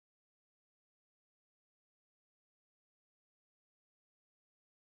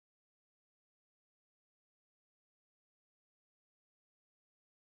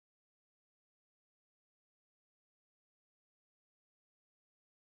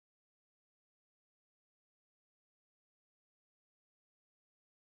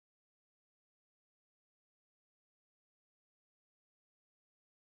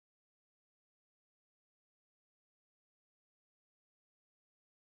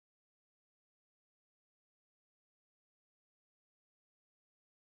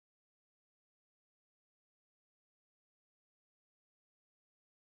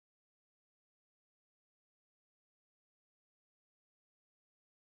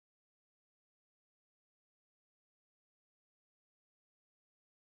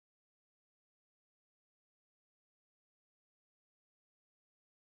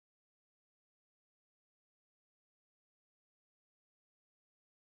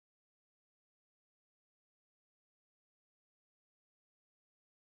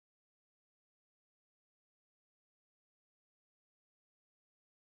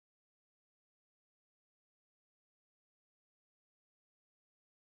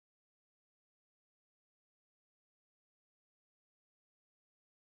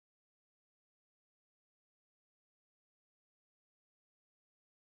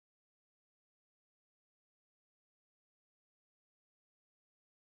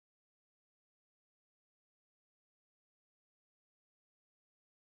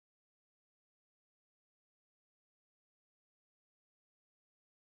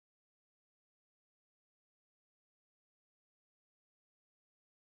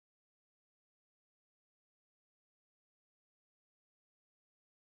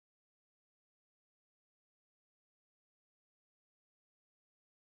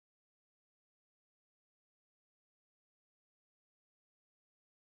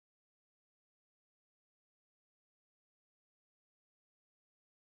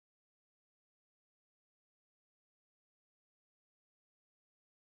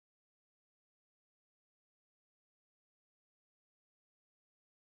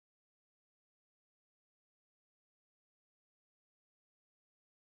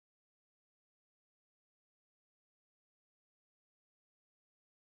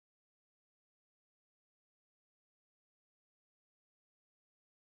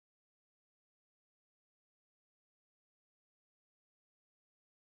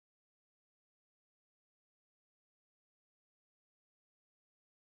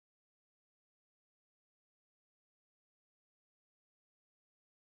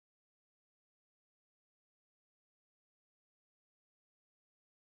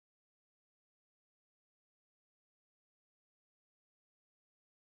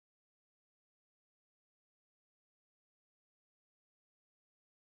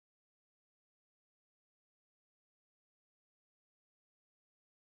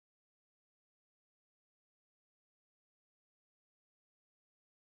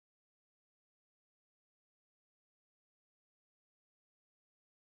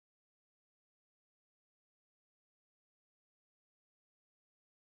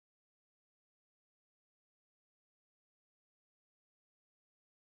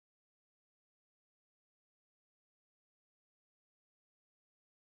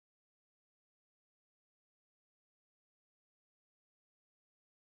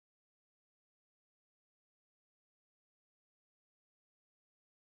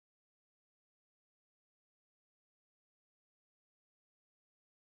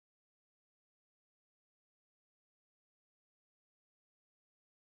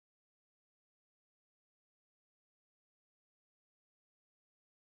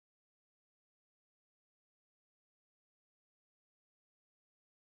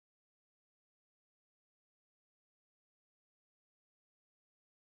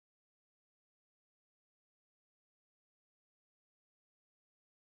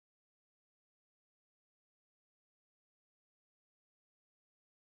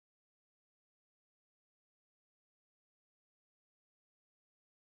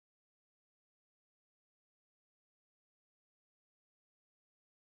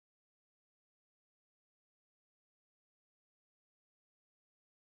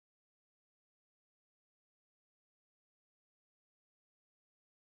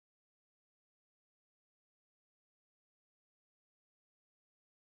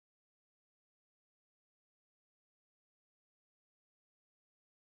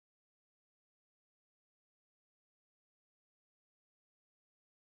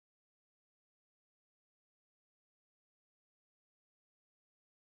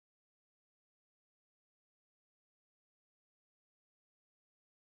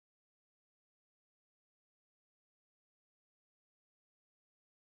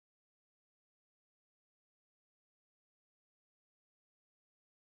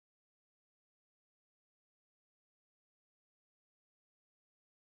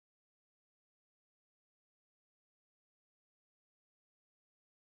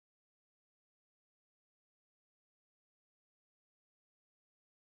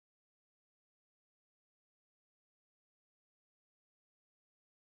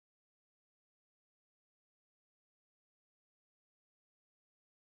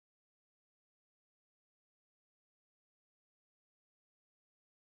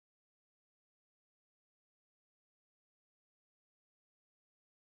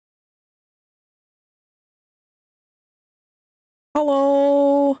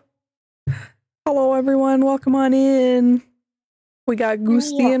Hello. Hello, everyone. Welcome on in. We got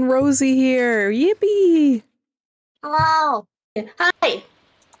Goosty and Rosie here. Yippee. Hello. Hi.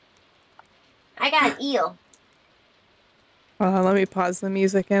 I got an eel. Let me pause the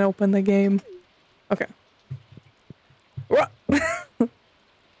music and open the game. Okay.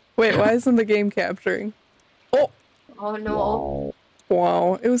 Wait, why isn't the game capturing? Oh. Oh no.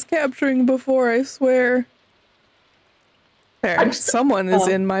 Wow. It was capturing before, I swear. There. Someone is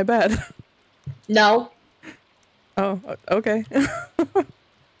in my bed. No. Oh, okay.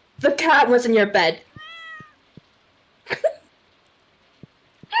 The cat was in your bed.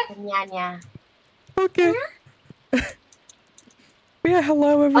 Nya. Okay. Yeah,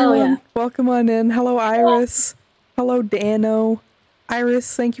 hello everyone. Oh, yeah. Welcome on in. Hello Iris. Hello Dano.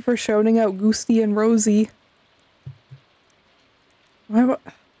 Iris, thank you for shouting out Goosty and Rosie. Thank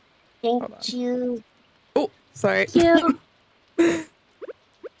you. Oh, sorry. Thank you.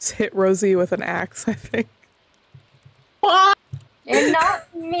 Just hit Rosie with an axe, I think. And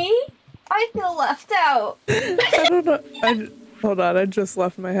not me? I feel left out. I don't know. Hold on, I just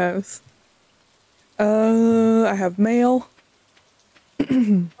left my house. I have mail.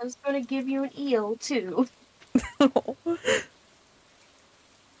 I was gonna give you an eel too.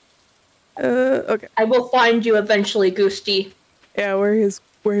 Okay. I will find you eventually, Goosty. Yeah, where is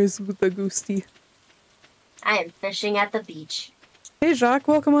the Goosty? I am fishing at the beach. Hey Jacques,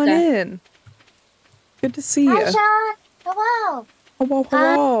 welcome on in. Good to see you. Hi Jacques. Hello. Hello,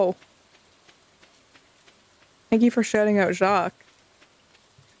 hello. Thank you for shouting out Jacques.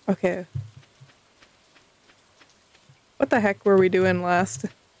 Okay. What the heck were we doing last?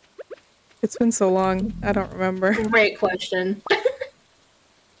 It's been so long, I don't remember. Great question.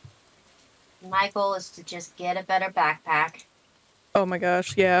 My goal is to just get a better backpack. Oh my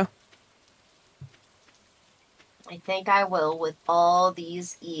gosh, yeah. I think I will with all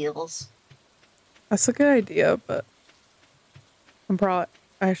these eels. That's a good idea, but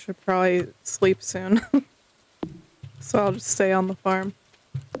I should probably sleep soon. So I'll just stay on the farm.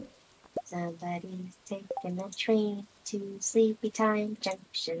 Somebody's taking a train to Sleepy Time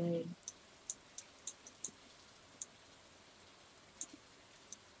Junction.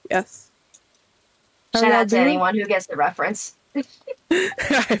 Yes. Shout out to anyone who gets the reference. I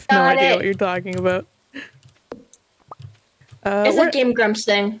have no idea what you're talking about. It's a Game Grumps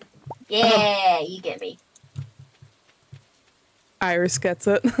thing. Yeah, you get me. Iris gets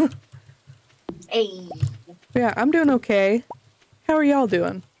it. Hey. Yeah, I'm doing okay. How are y'all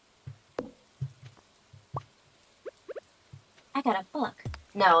doing? I got a book.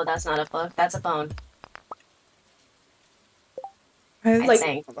 No, that's not a book. That's a phone. I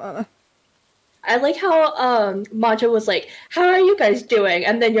think. I like how Maja was like, "How are you guys doing?"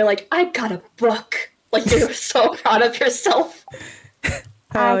 And then you're like, "I got a book." Like you're so proud of yourself.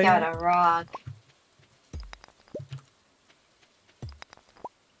 I got a rock.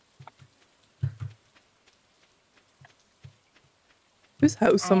 Whose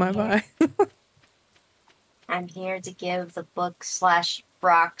house am I by? I'm here to give the book /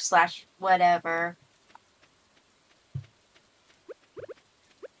 rock / whatever.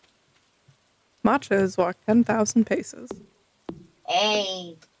 Matcha has walked 10,000 paces.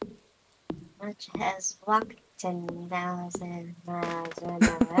 Hey. Matcha has walked 10,000 miles.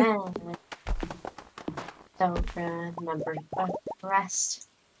 Don't remember the rest.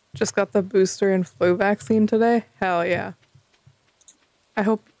 Just got the booster and flu vaccine today. Hell yeah. I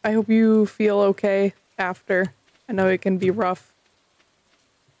hope you feel okay after. I know it can be rough.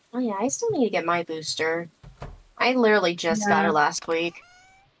 Oh yeah, I still need to get my booster. I literally just got it last week.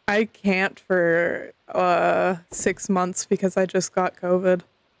 I can't for 6 months because I just got COVID.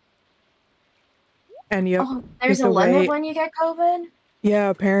 And there's a limit when you get COVID? Yeah,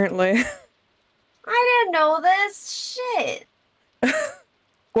 apparently. I didn't know this. Shit.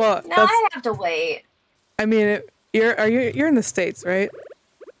 Well, now I have to wait. I mean, you're in the States, right?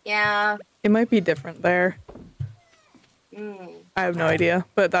 Yeah. It might be different there. I have no idea,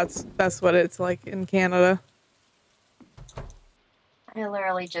 but that's what it's like in Canada. I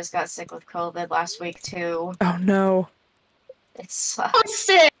literally just got sick with COVID last week too. Oh no. It sucks. I'm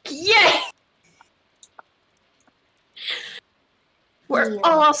sick! Yay! We're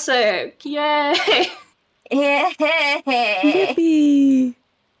all sick! Yay! Yippee!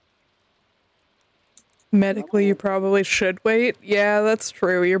 Medically, you probably should wait. Yeah, that's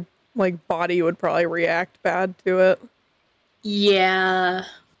true. Your body would probably react bad to it. Yeah.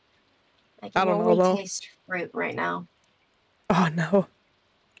 I can only taste fruit right now. Oh no.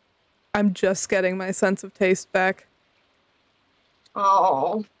 I'm just getting my sense of taste back.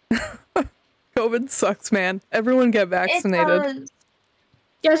 Oh. COVID sucks, man. Everyone get It vaccinated. does.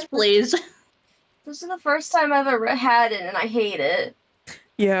 Yes, please. This is the first time I've ever had it, and I hate it.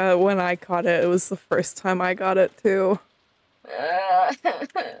 Yeah, when I caught it, it was the first time I got it too.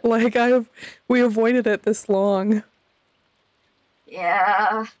 Like we avoided it this long.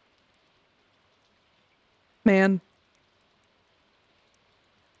 Yeah. Man.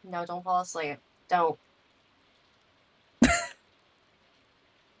 No, don't fall asleep. Don't.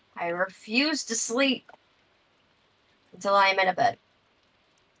 I refuse to sleep until I am in a bed.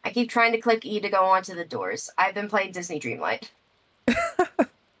 I keep trying to click E to go onto the doors. I've been playing Disney Dreamlight.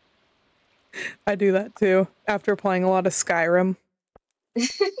 I do that too, after playing a lot of Skyrim.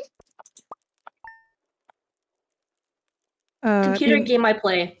 Computer game I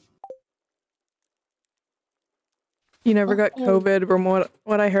play. You never got COVID. From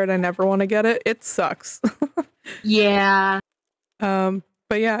what I heard, I never want to get it. It sucks. Yeah.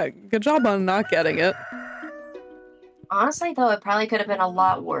 But yeah, good job on not getting it. Honestly, though, it probably could have been a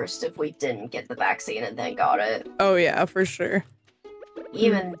lot worse if we didn't get the vaccine and then got it. Oh yeah, for sure.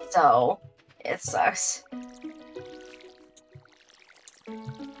 Even so, it sucks.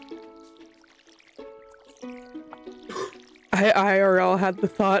 I IRL had the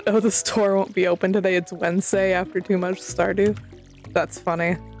thought, oh, the store won't be open today. It's Wednesday after too much Stardew. That's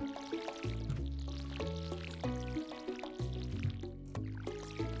funny.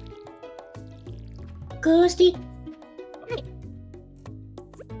 Ghosty.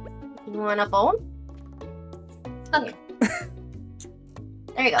 You want a bone? Okay.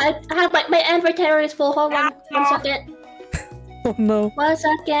 There you go. I have my inventory is full. Hold on. 1 second. Oh no. 1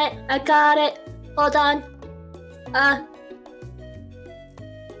 second. I got it. Hold on.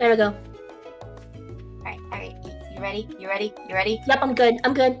 There we go. Alright. You ready? You ready? You ready? Yep, I'm good.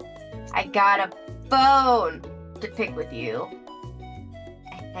 I'm good. I got a bone to pick with you.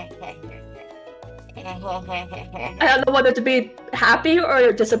 I don't know whether to be happy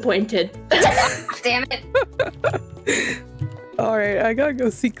or disappointed. Damn it. Alright, I gotta go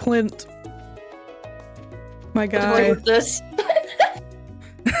see Clint. My What's guy. wrong with this?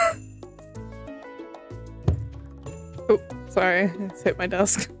 Oh, sorry. I just hit my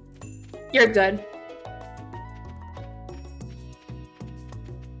desk. You're good.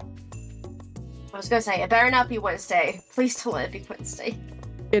 I was gonna say, it better not be Wednesday. Please don't let it be Wednesday.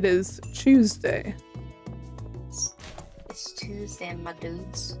 It is Tuesday. It's Tuesday, my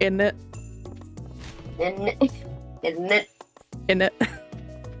dudes. In it. Isn't it? Isn't it? In it.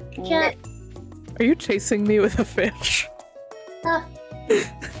 Yeah. Are you chasing me with a fish?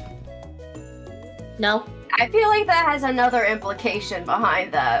 No. I feel like that has another implication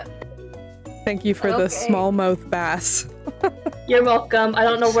behind that. Thank you for the Okay. smallmouth bass. You're welcome. I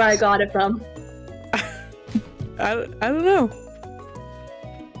don't know where I got it from. I don't know.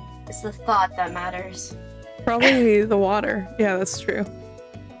 It's the thought that matters. Probably the water. Yeah, that's true.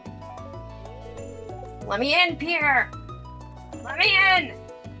 Let me in, Pierre! Let me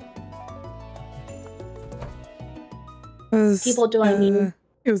in! People do I mean?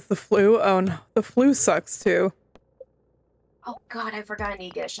 It was the flu. Oh no, the flu sucks too. Oh god, I forgot I need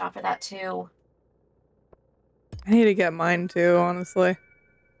to get a shot for that too. I need to get mine too, honestly.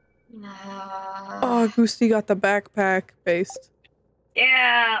 Oh, Goosty got the backpack based.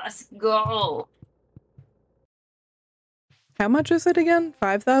 Yeah, let's go. How much is it again?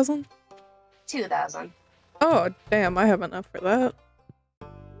 5,000? 2,000. Oh, damn, I have enough for that.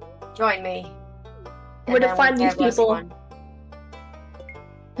 Join me. Where to then find we these give us people? one.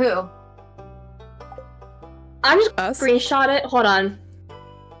 Who? I'm just Us? screenshot it. Hold on.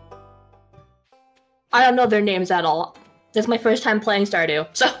 I don't know their names at all. This is my first time playing Stardew,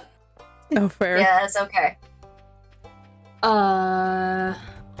 so. Oh, fair. Yeah, that's okay.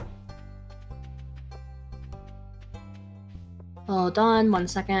 Hold on 1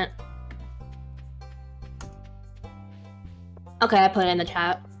 second. Okay, I put it in the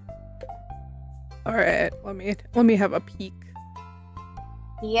chat. All right, let me have a peek.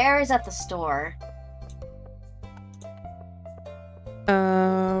 Pierre is at the store.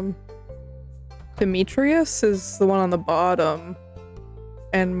 Demetrius is the one on the bottom,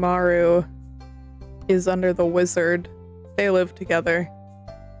 and Maru is under the wizard. They live together.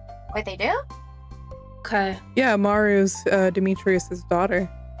 Wait, they do? Okay. Yeah, Maru's Demetrius's daughter.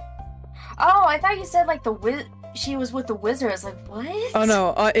 Oh, I thought you said like she was with the wizard. I was like, what? Oh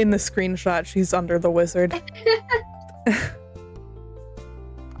no, in the screenshot, she's under the wizard.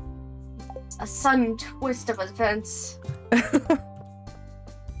 A sudden twist of events.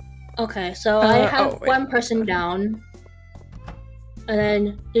 Okay, so I have wait. one person down. And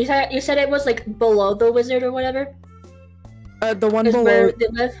then you said it was like below the wizard or whatever? The one Is below. where they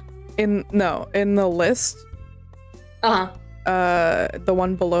live? In the list, Uh-huh. the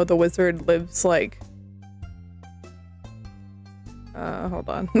one below the wizard lives like hold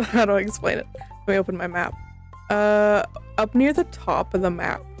on. How do I explain it? Let me open my map. Up near the top of the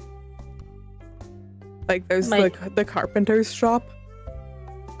map. Like there's the carpenter's shop.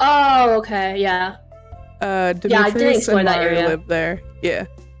 Oh, okay, yeah. Demetrius I didn't explore and that Mario area. live there. Yeah.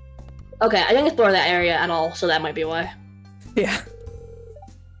 Okay, I didn't explore that area at all, so that might be why. Yeah.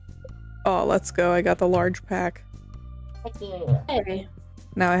 Oh, let's go. I got the large pack. Heck yeah. Hey.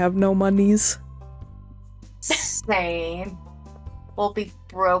 Now I have no monies. Same. We'll be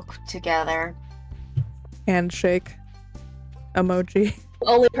broke together. Handshake. Emoji.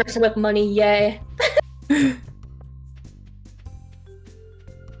 Only person with money, yay.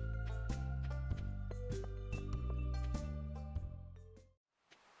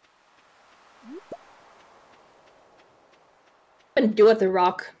 What do I do with the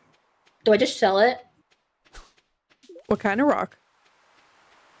rock? Do I just sell it? What kind of rock?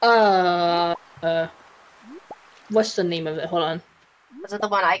 What's the name of it? Hold on. Was it the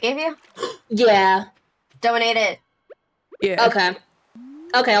one I gave you? Yeah. Donate it. Yeah. Okay.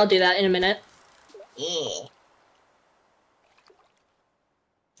 Okay, I'll do that in a minute. Yeah.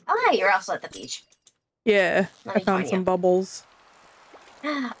 Oh, hey, you're also at the beach. Yeah. Let I me found join some you. bubbles.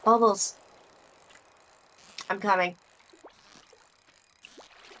 Bubbles. I'm coming.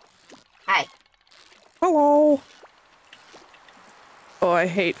 Hi. Hello. Oh, I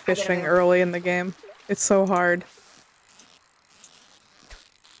hate I gotta fishing move. early in the game. It's so hard.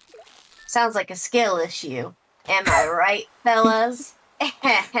 Sounds like a skill issue. Am I right, fellas?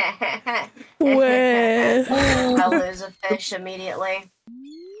 Well. I'll lose a fish immediately.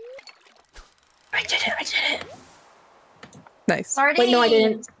 I did it, I did it. Nice. Sardines! Wait, no, I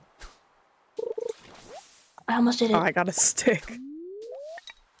didn't. I almost did it. Oh, I got a stick.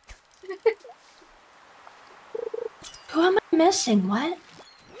 Who am I missing? What?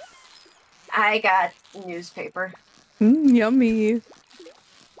 I got newspaper. Yummy.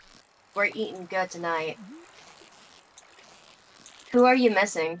 We're eating good tonight. Who are you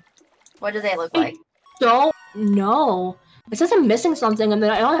missing? What do they look like? Don't know. It says I'm missing something, and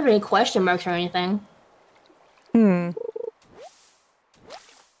then I don't have any question marks or anything. Hmm.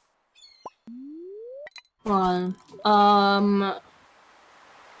 Hold on.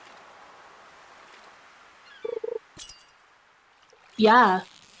 Yeah.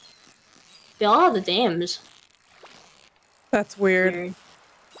 They all have the dams. That's weird.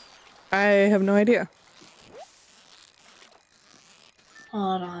 I have no idea.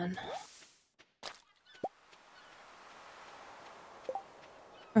 Hold on.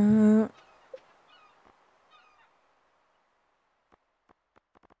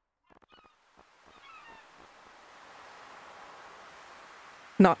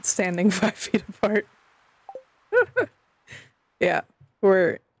 Not standing 5 feet apart. Yeah,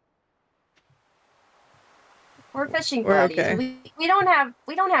 we're fishing we're buddies. okay. We don't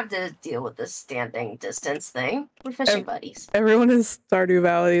have to deal with this standing distance thing. We're fishing buddies. Everyone in Stardew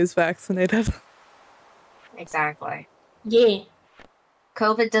Valley is vaccinated. Exactly. Yeah.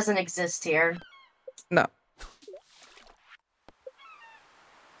 COVID doesn't exist here. No.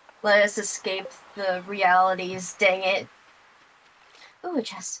 Let us escape the realities, dang it. Ooh, a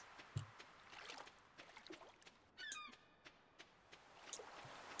chest.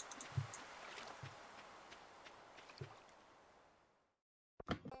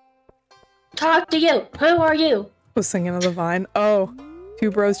 Talk to you. Who are you? Was singing of the vine. Oh, two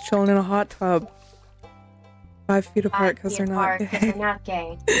bros chilling in a hot tub. 5 feet apart because they're not gay. Because they're not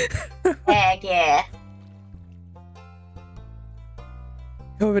gay. Heck yeah.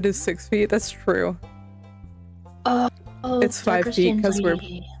 COVID is 6 feet. That's true. Oh, It's 5 feet because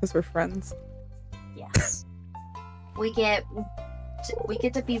lady. we're friends. Yes. We get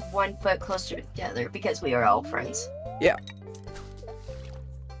to be 1 foot closer together because we are all friends. Yeah.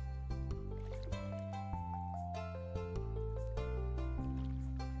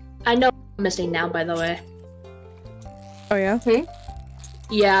 I know I'm missing now, by the way. Oh yeah?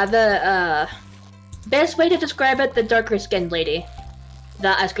 Yeah, the best way to describe it, the darker skinned lady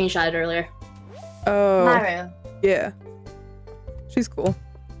that I screenshotted earlier. Oh. Maru. Yeah. She's cool.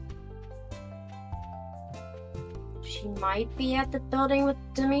 She might be at the building with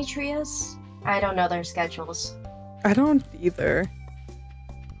Demetrius. I don't know their schedules. I don't either.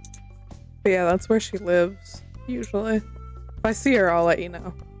 But yeah, that's where she lives, usually. If I see her, I'll let you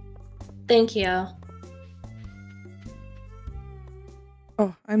know. Thank you.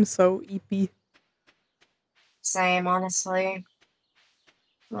 Oh, I'm so eepy. Same, honestly.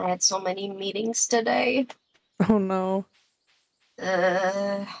 I had so many meetings today. Oh no.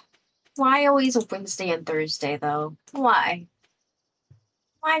 Why always a Wednesday and Thursday, though? Why?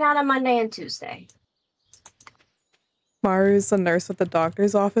 Why not a Monday and Tuesday? Maru's the nurse at the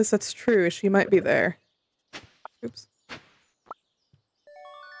doctor's office. That's true. She might be there. Oops.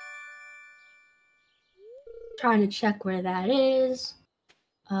 Trying to check where that is.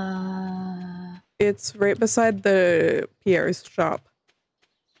 It's right beside the Pierre's shop.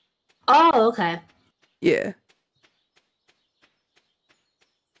 Oh, okay. Yeah.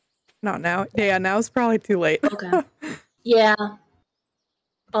 Not now. Yeah, now it's probably too late. Okay. Yeah.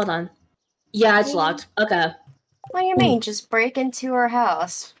 Hold on. Yeah, it's locked. Okay. What do you mean? Just break into her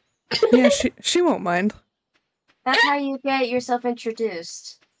house. Yeah, she won't mind. That's how you get yourself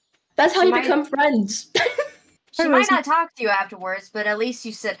introduced. That's how She you might- become friends. She Hi, might Rosie. not talk to you afterwards, but at least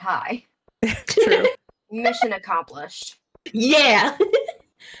you said hi. True. Mission accomplished. Yeah.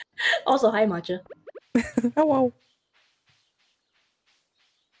 Also, hi, Matcha. Hello.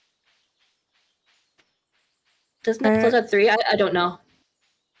 Doesn't it close at 3? I don't know.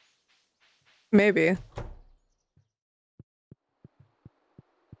 Maybe.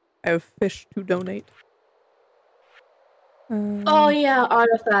 I have fish to donate. Oh yeah,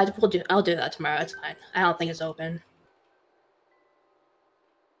 artifact. I'll do that tomorrow. It's fine. I don't think it's open.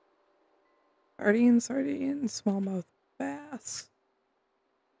 Sardine, smallmouth bass.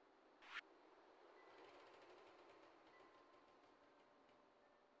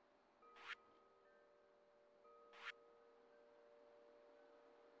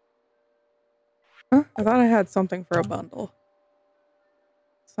 Huh? I thought I had something for a bundle.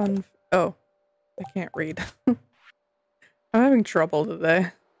 Oh, I can't read. I'm having trouble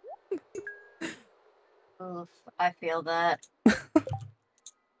today. Oof, I feel that.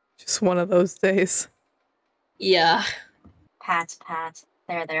 Just one of those days. Yeah. Pat.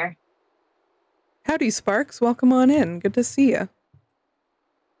 There. Howdy, Sparks. Welcome on in. Good to see you.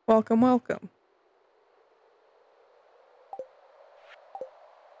 Welcome. Oh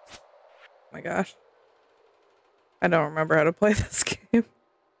my gosh. I don't remember how to play this game.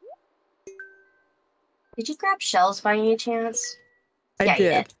 Did you grab shells by any chance? I Yeah, you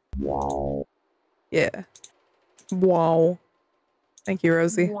did. Wow. Yeah. Wow. Thank you,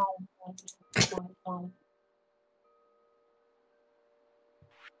 Rosie.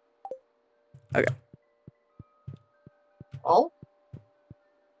 Okay. Oh?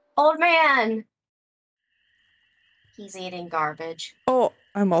 Old man! He's eating garbage. Oh,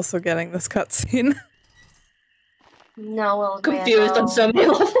 I'm also getting this cutscene. No, old man. Confused no. on so many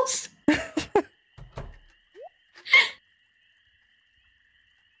levels.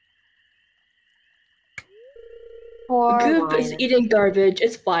 Poor Goop is Linus. eating garbage.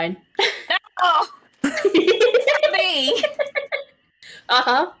 It's fine. Oh! It's me!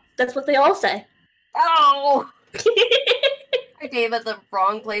 Uh-huh. That's what they all say. Oh! I gave it the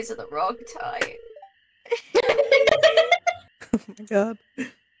wrong place at the wrong time. Oh my god.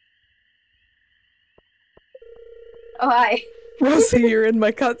 Oh, hi. Rosie, you're in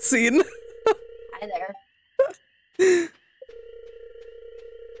my cutscene. Hi there.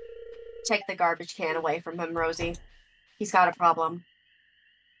 Take the garbage can away from him, Rosie. He's got a problem.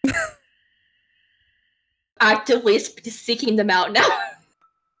 Actively seeking them out now.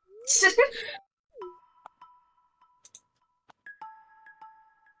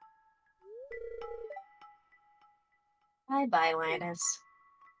 Bye, Linus.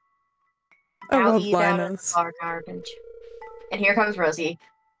 I Now love eat out of Linus. our garbage. And here comes Rosie.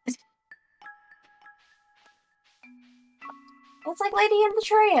 It's like Lady and the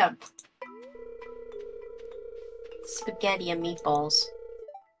Tramp. Spaghetti and meatballs.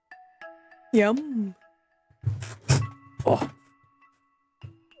 Yum. Oh.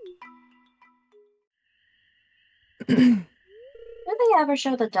 Did they ever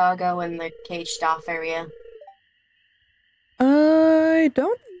show the doggo in the caged off area? I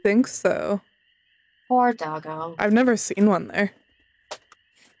don't think so. Poor doggo. I've never seen one there.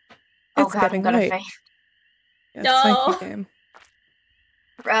 Oh It's god, I'm getting gonna late. faint. Yes, No. thank you, game.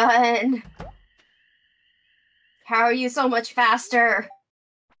 Run! How are you so much faster?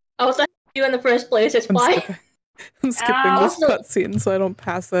 I was like you in the first place. It's I'm fine. skipping, I'm skipping Ow. this cutscene so I don't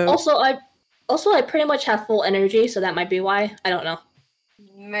pass out. Also, I pretty much have full energy, so that might be why. I don't know.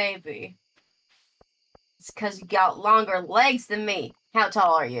 Maybe. It's because you got longer legs than me. How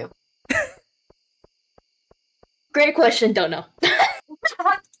tall are you? Great question. Don't know.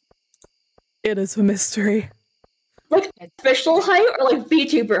 It is a mystery. Like official height or like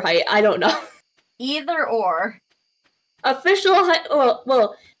VTuber height? I don't know. Either or. Official height.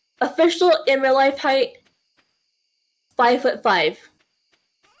 Well, official in real life height. 5'5",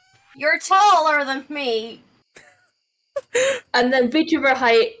 You're taller than me. and then VTuber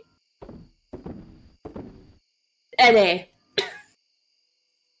height NA.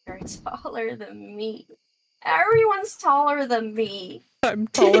 You're taller than me. Everyone's taller than me. I'm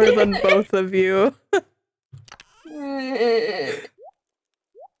taller than both of you.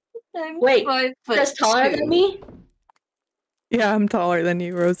 I'm Wait, 5'2". Just taller than me? Yeah, I'm taller than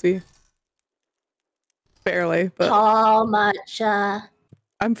you, Rosie. Barely, but How much?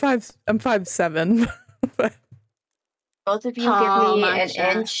 I'm 5'7". But Both of you How give me much,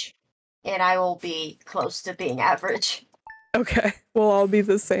 an inch, and I will be close to being average. okay, we'll all be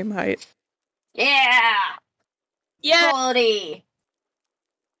the same height. Yeah! Yeah. Quality!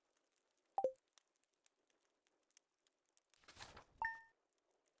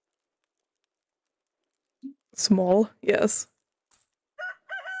 Small, yes.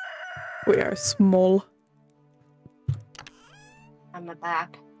 We are small. On the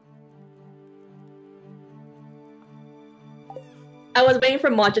back. I was waiting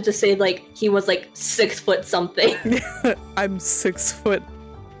for Matcha to say like he was like 6 foot something. I'm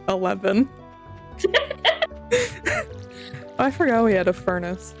 6'11". I forgot we had a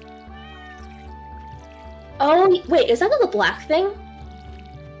furnace. Oh wait, is that the black thing?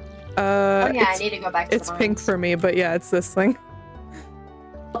 Oh yeah, I it's, need to go back to it's the pink mines. for me, but yeah, it's this thing.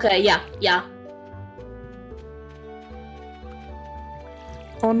 Okay, yeah.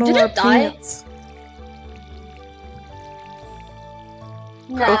 Oh no, Did our it die? plants.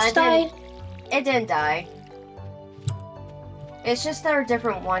 No, Coach died? it didn't die. It's just there are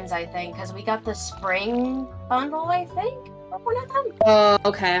different ones, I think, because we got the spring bundle, I think, for one of them. Oh,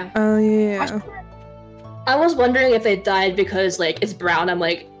 okay. Oh yeah. I was wondering if they died because like it's brown.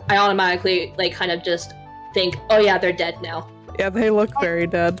 I automatically like kind of just think, oh yeah, they're dead now. Yeah, they look very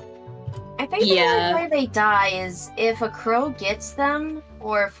dead. I think the only way they die is if a crow gets them,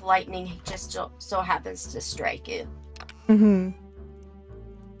 or if lightning just so happens to strike you. Mm-hmm.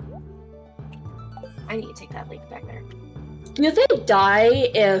 I need to take that leak back there. Do they die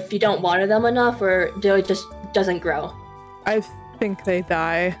if you don't water them enough, or do it just doesn't grow? I think they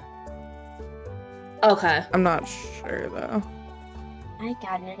die. Okay. I'm not sure though. I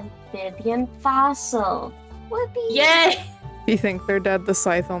got an amphibian fossil. Whoopee! Yay! If you think they're dead, the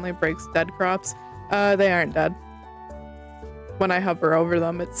scythe only breaks dead crops. They aren't dead. When I hover over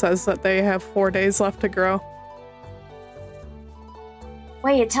them, it says that they have 4 days left to grow.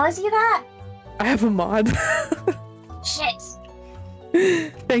 Wait, it tells you that? I have a mod. Shit!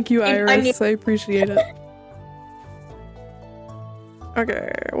 Thank you, Iris. I appreciate it.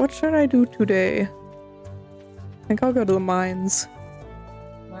 Okay, what should I do today? I think I'll go to the mines.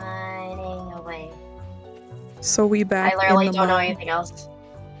 Mining away. So we back I literally in the don't know mine. anything else.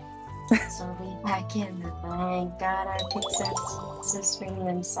 So we back in the mine. Got our pixels to swing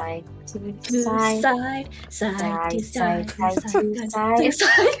them side to side. Side to Side side. to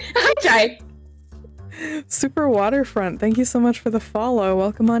side. I tried. Super Waterfront, thank you so much for the follow.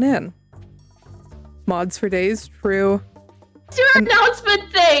 Welcome on in. Mods for days, true. It's your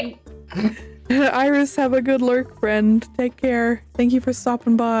announcement thing! Iris, have a good lurk, friend. Take care. Thank you for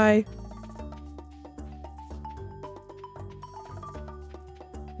stopping by.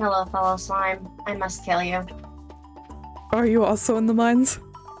 Hello, fellow slime. I must kill you. Are you also in the mines?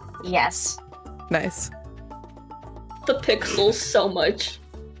 Yes. Nice. The pixels so much.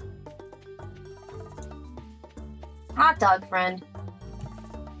 Hot dog friend.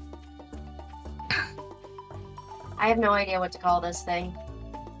 I have no idea what to call this thing.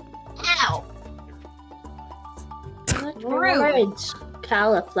 Ow! Rude. Orange.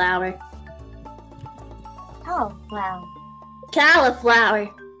 Cauliflower. Oh, wow. Cauliflower.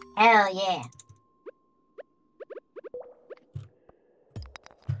 Hell yeah.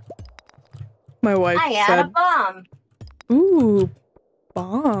 My wife I got a said, bomb. ooh,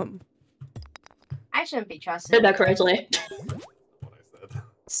 bomb. I shouldn't be trusted. Said that correctly.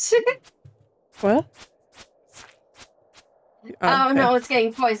 What? Oh Okay. no, it's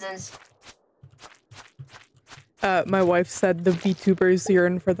getting poisons. My wife said the VTubers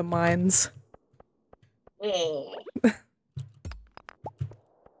yearn for the mines. Yeah.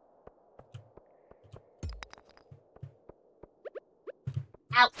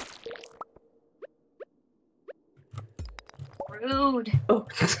 Ow. Rude. Oh.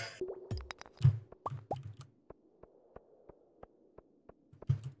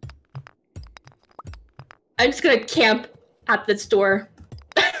 I'm just gonna camp at this door.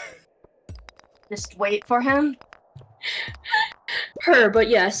 Just wait for him. Her, but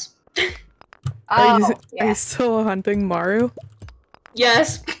yes. Are Oh, you yeah. still hunting Maru?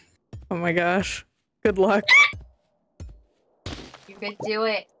 Yes. Oh my gosh. Good luck. You could do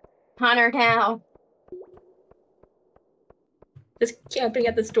it. Hunt her down. Just camping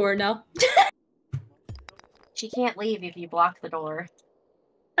at this door now. She can't leave if you block the door.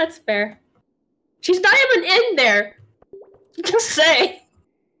 That's fair. She's not even in there. Just say.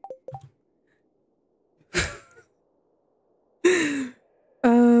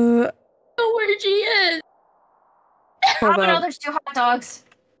 Know where she is. Hold Oh no, up. there's 2 hot dogs.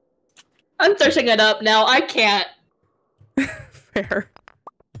 I'm searching it up now. I can't. Fair.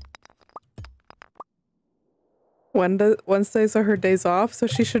 Wednesdays are her days off, so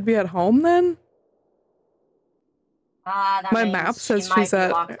she should be at home then? That My means map says she might she's be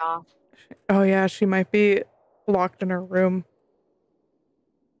at... locked off. Oh yeah, she might be locked in her room.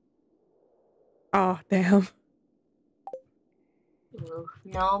 Oh, damn. Ooh,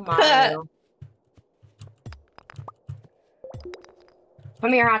 no, Mario.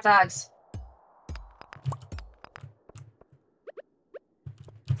 Come here, hot dogs.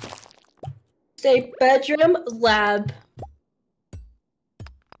 Say bedroom, lab,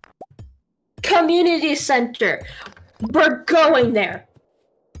 community center. We're going there.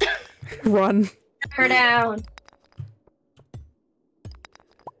 Run. Knock her down.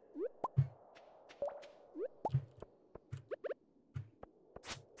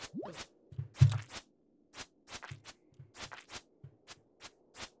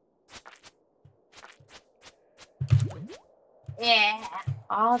 Yeah.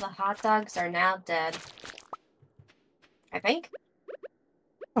 All the hot dogs are now dead. I think.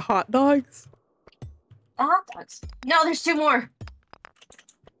 The hot dogs? The hot dogs. No, there's 2 more.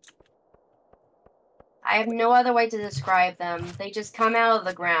 I have no other way to describe them. They just come out of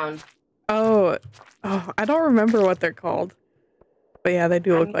the ground. Oh, I don't remember what they're called. But yeah, they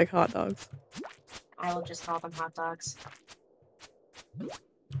do look like hot dogs. I will just call them hot dogs.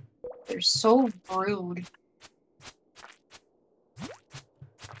 They're so rude.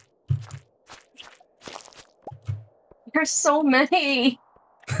 There's so many.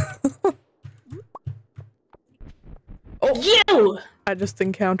 Oh, you! I just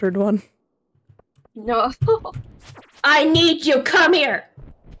encountered one. No. I need you. Come here.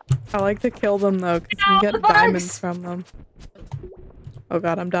 I like to kill them though, because you can get diamonds from them. Oh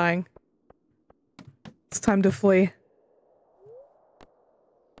god, I'm dying. It's time to flee.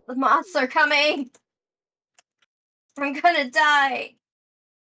 The moths are coming. I'm gonna die.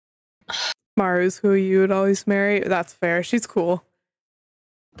 Maru's who you would always marry. That's fair. She's cool.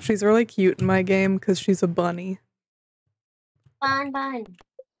 She's really cute in my game because she's a bunny. Fun.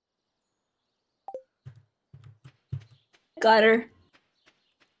 Got her.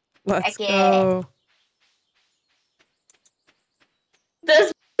 Let's Heck go. This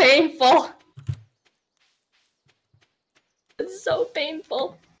is painful. It's so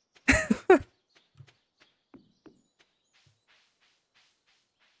painful.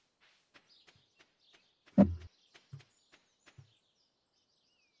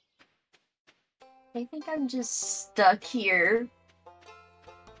 I think I'm just stuck here.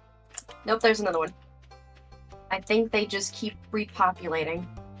 Nope, there's another one. I think they just keep repopulating.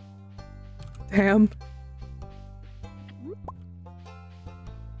 Damn.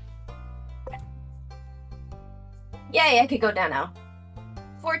 Yay, I could go down now.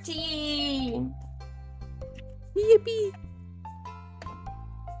 14! Yippee.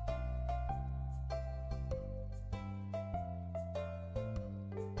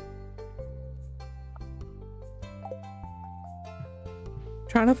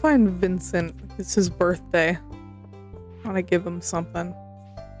 Trying to find Vincent. It's his birthday. I want to give him something.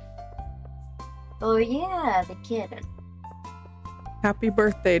 Oh yeah, the kid. Happy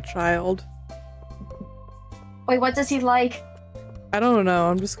birthday, child. Wait, what does he like? I don't know.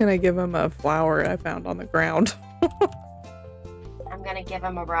 I'm just gonna give him a flower I found on the ground. I'm gonna give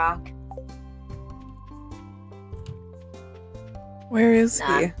him a rock. Where is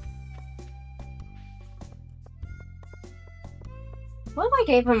Nah. he? What if I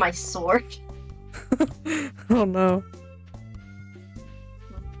gave him my sword? Oh no.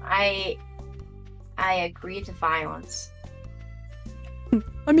 I agree to violence.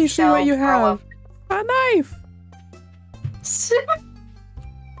 Let me see So, what you grow have. A knife!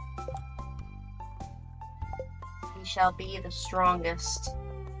 We shall be the strongest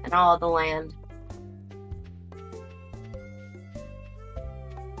in all the land.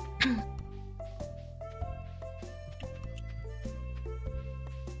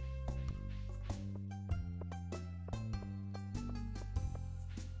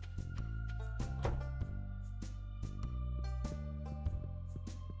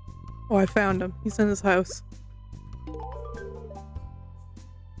 Oh, I found him. He's in his house.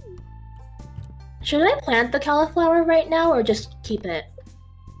 Should I plant the cauliflower right now or just keep it?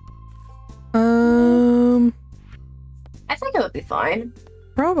 I think it would be fine.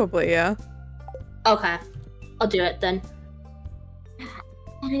 Probably, yeah. Okay. I'll do it then.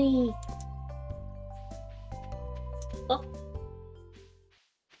 Honey. Oh,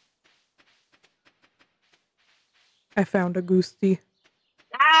 I found a goosey.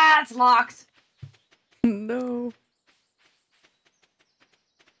 Ah, it's locked. No.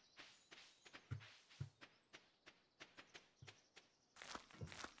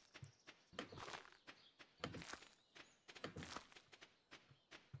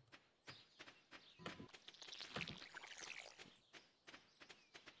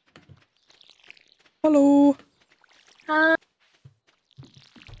 Hello. hi.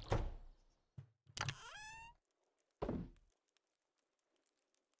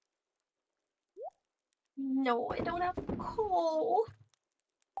 No, I don't have coal.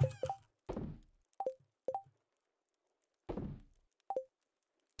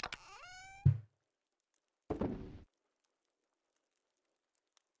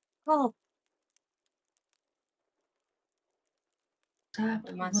 Oh, Crap,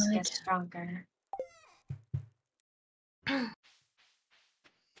 we must wood. get stronger.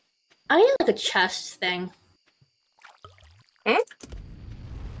 I need like a chest thing. Hmm?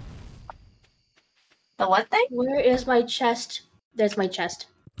 The what thing? Where is my chest? There's my chest.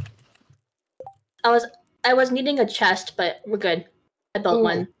 I was needing a chest, but we're good. I built Ooh.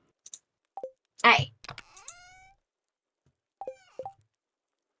 one. Hey.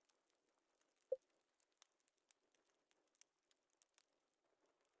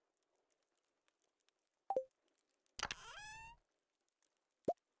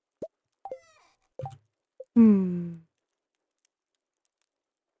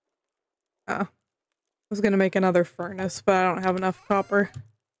 I was gonna make another furnace, but I don't have enough copper.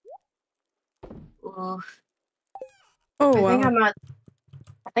 Oof. Oh I think wow.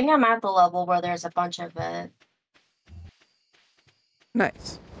 I think I'm at the level where there's a bunch of it.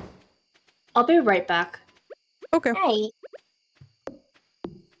 Nice. I'll be right back. Okay. Hey.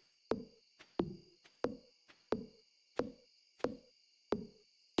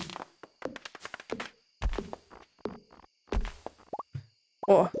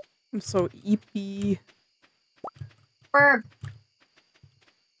 Oh, I'm so eepy. Bird.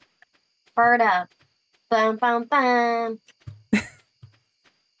 Bird up. Bum bum bum.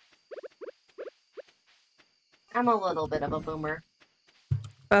 I'm a little bit of a boomer.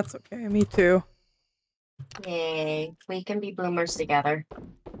 That's okay. Me too. Yay. We can be boomers together.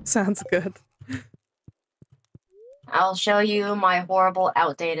 Sounds good. I'll show you my horrible,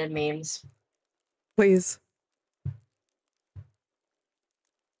 outdated memes. Please.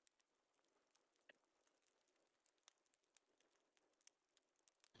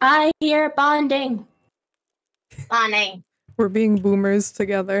 I hear bonding. Bonding. We're being boomers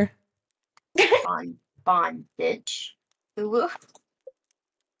together. Bondage. Ooh.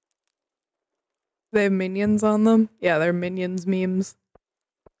 They have minions on them? Yeah, they're minions memes.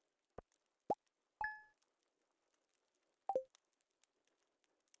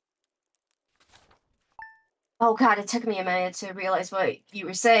 Oh god, it took me a minute to realize what you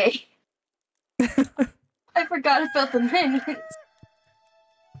were saying. I forgot about the minions.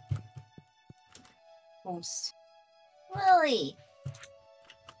 Almost. Lily.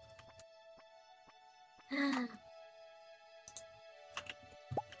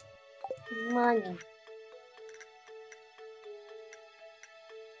 Money.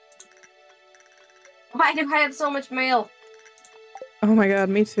 Why do I have so much mail? Oh my god,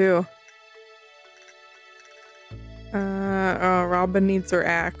 me too. Oh, Robin needs her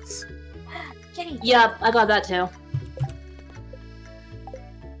axe. Kitty. Yep, I got that too.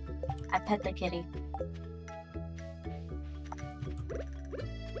 I pet the kitty.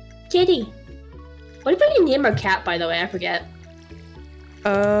 Kitty. What if you name her cat, by the way? I forget.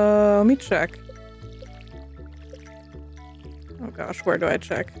 Let me check. Oh gosh, where do I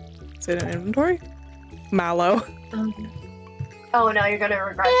check? Is it in inventory? Mallow. Oh no, you're gonna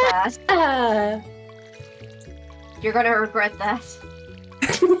regret that. You're gonna regret that.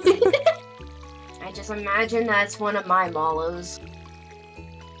 I just imagine that's one of my mallows.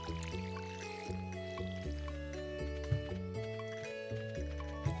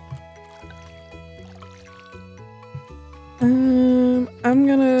 I'm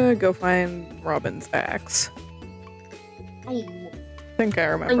gonna go find Robin's axe. Hey. I think I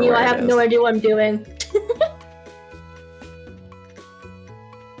remember And you, where I it have is. no idea what I'm doing.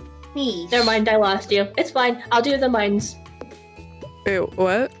 Fish. Never mind, I lost you. It's fine. I'll do the mines. Wait,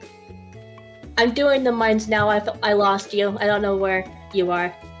 what? I'm doing the mines now. I lost you. I don't know where you are.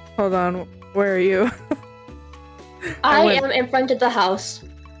 Hold on, where are you? I went- am in front of the house. Do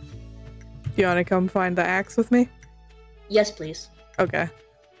you wanna come find the axe with me? Yes, please. Okay.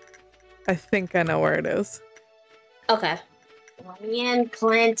 I think I know where it is. Okay. Let me in,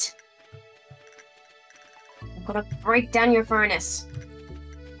 Clint. I'm gonna break down your furnace.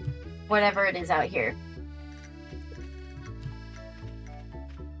 Whatever it is out here.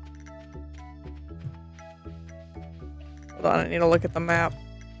 Hold on, I need to look at the map.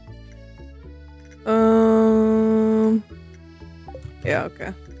 Yeah,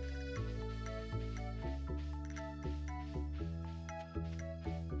 okay.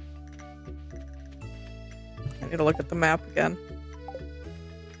 I need to look at the map again.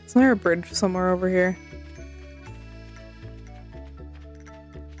 Isn't there a bridge somewhere over here?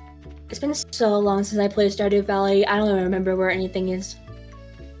 It's been so long since I played Stardew Valley, I don't even remember where anything is.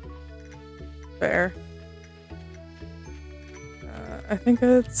 Fair. I think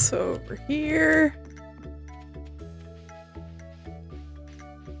it's over here.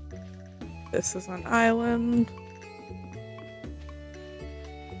 This is an island.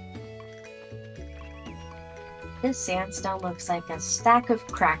 This sandstone looks like a stack of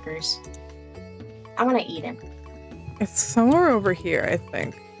crackers. I'm gonna eat it. It's somewhere over here, I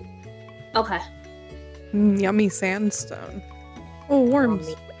think. Okay. Yummy sandstone. Oh, worms.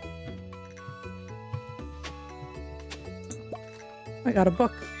 Yummy. I got a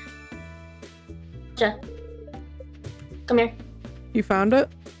book. Come here. You found it?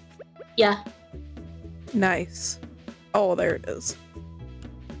 Yeah. Nice. Oh, there it is.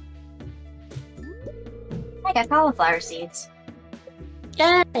 I got cauliflower seeds.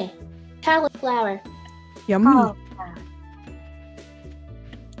 Yay! Cauliflower. Yummy. Cauliflower.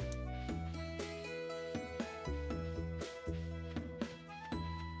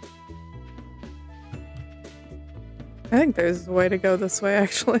 I think there's a way to go this way,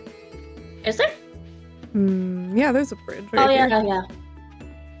 actually. Is there? Yeah, there's a bridge right Oh, yeah, here. yeah.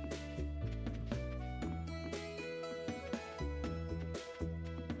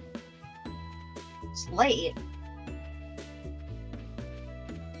 Slate.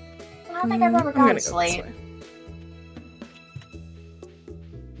 I don't think I've ever I'm gonna gone go slate. this way.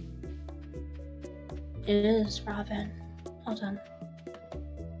 It is Robin. Hold on.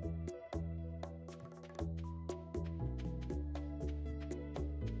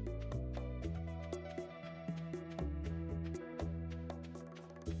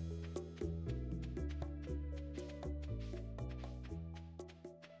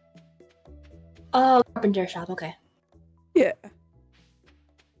 Oh, carpenter shop, okay. Yeah.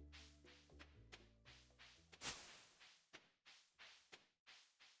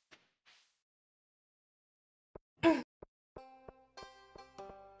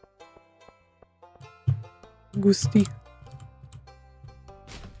 Gusti.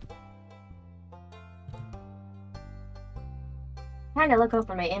 I'm trying to look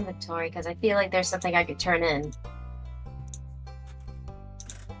over my inventory because I feel like there's something I could turn in.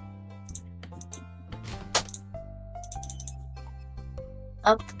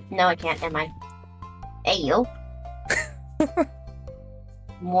 Oh, no, I can't. Never mind. Hey, you.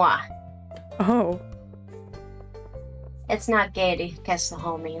 Moi. Oh, It's not gay to kiss the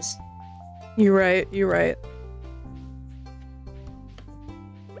homies. you're right. You're right.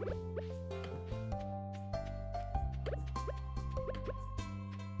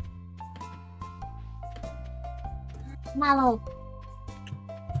 My little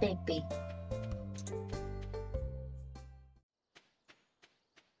baby.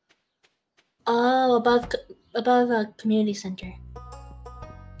 Oh, above a community center.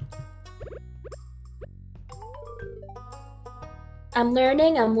 I'm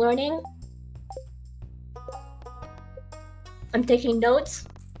learning. I'm taking notes.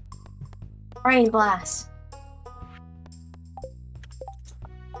 Brain blast.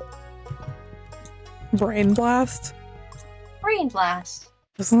 Brain blast? Brain blast.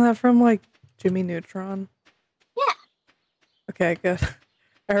 Isn't that from like Jimmy Neutron? Yeah. Okay, good.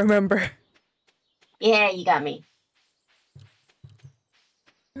 I remember. Yeah, you got me.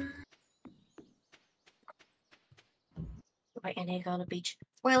 Wait, I need to go to the beach.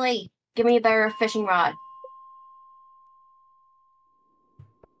 Willie, give me a better fishing rod.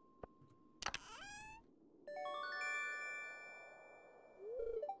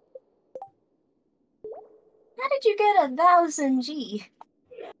 How did you get 1,000 G?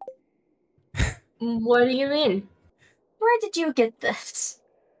 What do you mean? Where did you get this?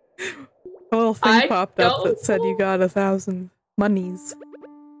 A little thing I popped up don't that said you got 1,000 monies.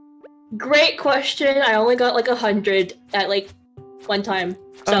 Great question. I only got like 100 at like one time.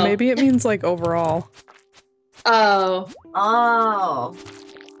 So Maybe it means like overall. Oh. Oh,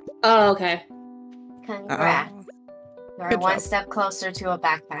 Oh, okay. congrats. Oh, You're good one job. step closer to a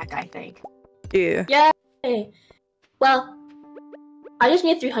backpack, I think. yeah. Yay. Well, I just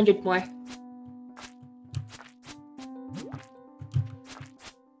need 300 more.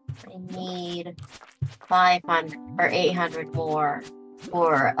 500 or 800 more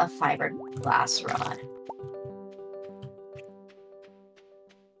for a fiberglass rod.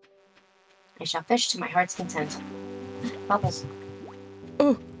 I shall fish to my heart's content. Bubbles.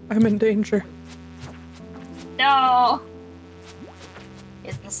 Oh, I'm in danger. No!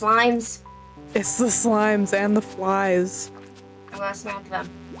 It's the slimes. It's the slimes and the flies. I'm gonna smack them.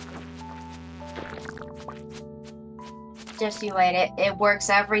 Just you wait, it works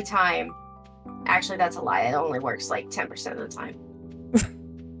every time. Actually, that's a lie. It only works like 10% of the time.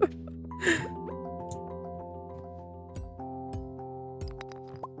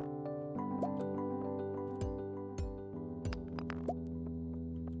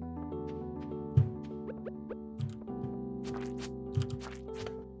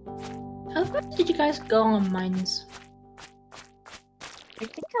 How far did you guys go on mines? I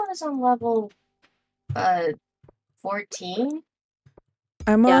think I was on level 14.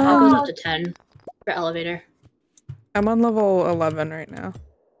 I'm Yeah, that on, goes up to 10 for elevator. I'm on level 11 right now.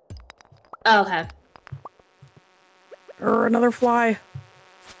 Oh, okay. Another fly.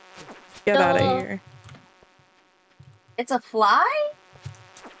 Get out of No. here. It's a fly?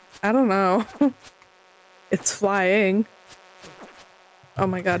 I don't know. It's flying. Oh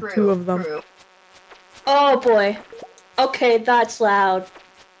my god, True, 2 of them. True. Oh boy. Okay, that's loud.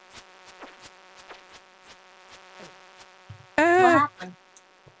 What happened?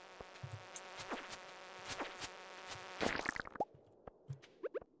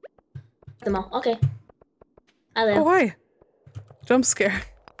 Them all. Okay. I live. Oh, hi. Jump scare.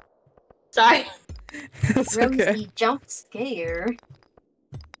 Sorry. It's Rosie okay. jump scare.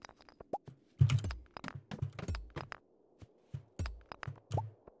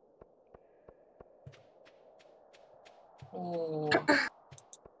 Oh.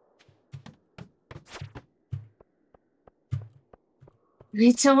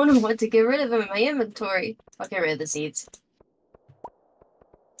 I don't know what to get rid of them in my inventory. I'll get rid of the seeds.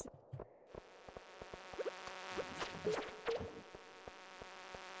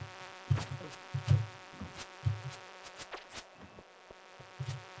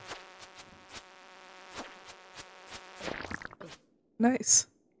 Nice.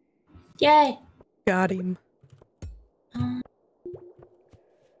 Yay. Got him.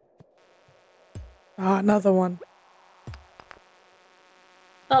 Ah, another one.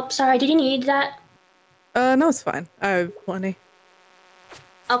 Oh, sorry. Did you need that? No, it's fine. I have plenty.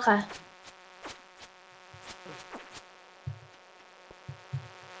 Okay.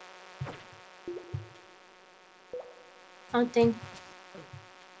 Something.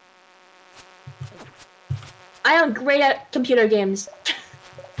 I am great at computer games.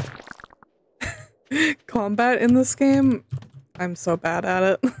 Combat in this game, I'm so bad at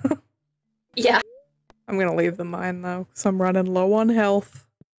it. Yeah, I'm gonna leave the mine though, because I'm running low on health.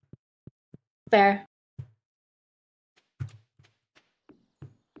 fair.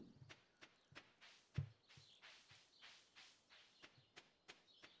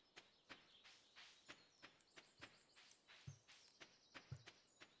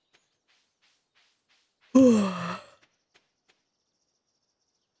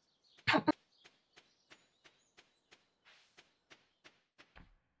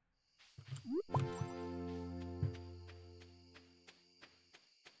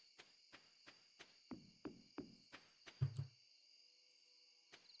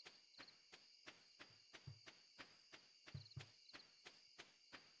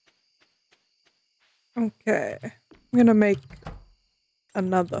 Okay, I'm gonna make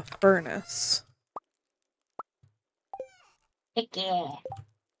another furnace. Heck yeah.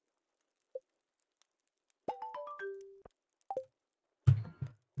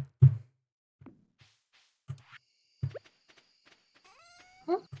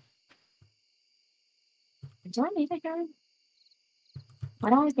 Do I need a herring? Why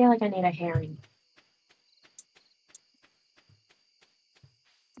do I feel like I need a herring?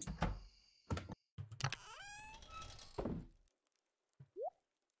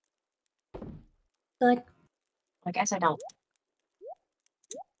 Good. I guess I don't.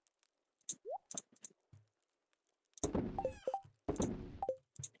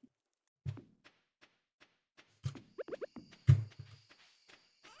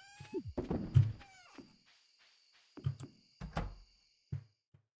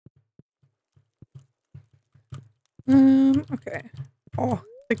 Okay. Oh,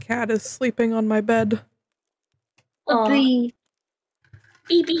 the cat is sleeping on my bed. Aw. Puppy.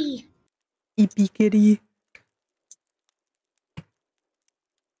 BB. Eepy kitty.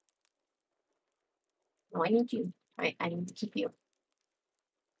 No, I need you. I need to keep you.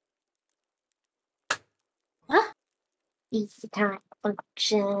 What? It's the time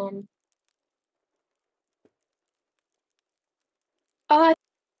function. Oh, I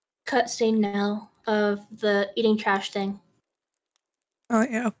cutscene now of the eating trash thing. Oh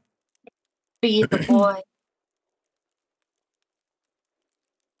yeah. Be the boy.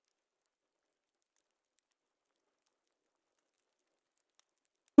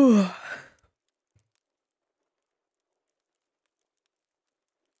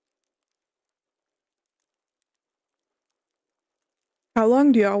 How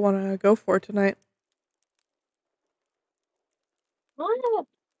long do y'all want to go for tonight?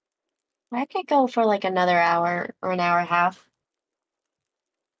 I could go for like another hour or an hour and a half.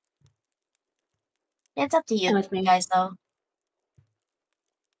 It's up to you With me. guys, though.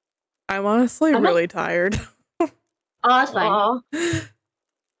 I'm honestly I'm not- really tired. Oh, that's fine. Aw.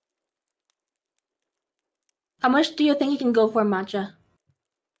 How much do you think you can go for, Matcha?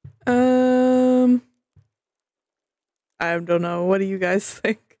 I don't know. What do you guys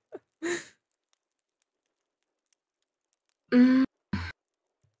think? Mm,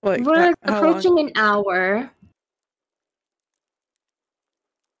 Like, we're how long? approaching an hour.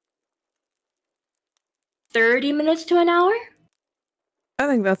 30 minutes to an hour? I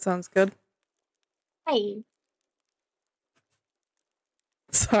think that sounds good. Hey.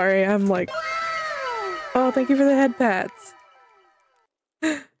 Sorry, I'm like, oh, thank you for the head pats.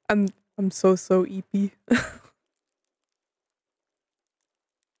 I'm so eepy.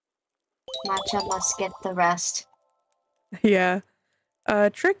 Matcha must get the rest. Yeah.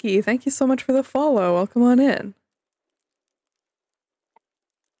 Tricky, thank you so much for the follow. Welcome on in.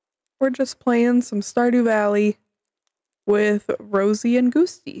 We're just playing some Stardew Valley with Rosie and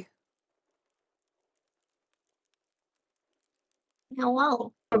Goosty.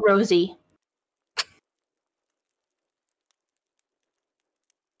 Hello. Rosie.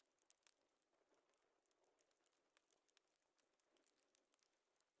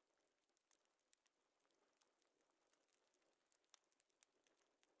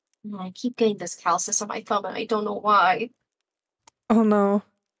 I keep getting this calcium on my thumb and I don't know why. Oh no.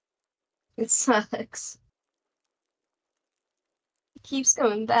 It sucks. It keeps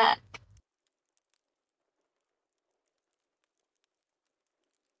going back.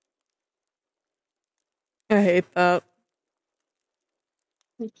 I hate that.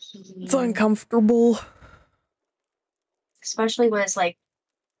 It's uncomfortable. Especially when it's like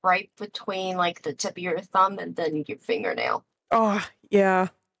right between like the tip of your thumb and then your fingernail. Oh, yeah.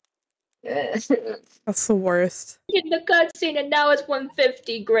 Ugh. That's the worst. In the cutscene, and now it's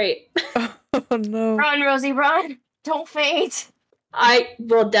 150. Great. Oh no. Run, Rosie, run! Don't faint! I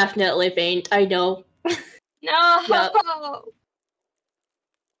will definitely faint. I know. No! Yep.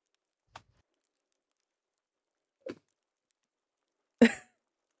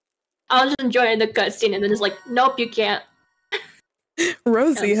 I was just enjoying the cutscene, and then it's like, nope, you can't.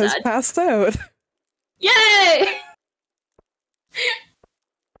 Rosie I'm has sad. passed out. Yay!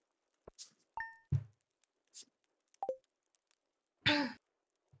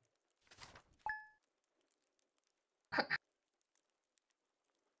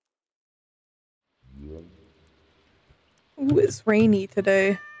 Ooh, it's rainy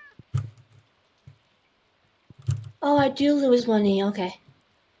today. Oh, I do lose money. Okay.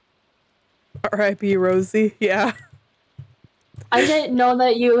 R.I.P. Rosie. Yeah. I didn't know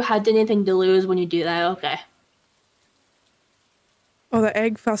that you had anything to lose when you do that. Okay. Oh, the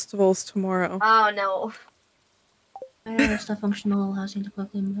egg festival's tomorrow. Oh no. Stuff functional allows you to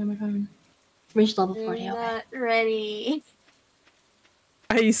quickly reach level 40. I'm Okay. not ready.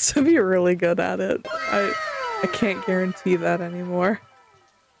 I used to be really good at it. I can't guarantee that anymore.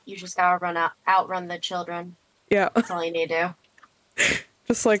 You just gotta outrun the children. Yeah. That's all you need to do.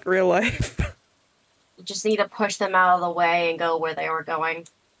 Just like real life. You just need to push them out of the way and go where they were going.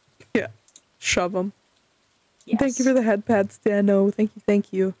 Yeah. Shove them. Yes. Thank you for the head pads, Dano.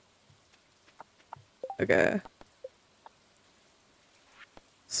 Thank you. Okay.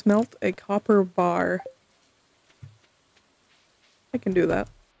 Smelt a copper bar. I can do that.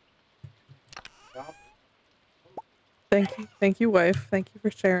 Thank you, wife. Thank you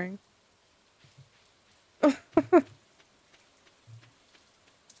for sharing.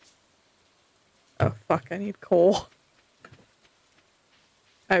 Oh fuck, I need coal.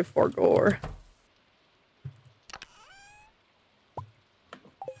 I have 4 gore.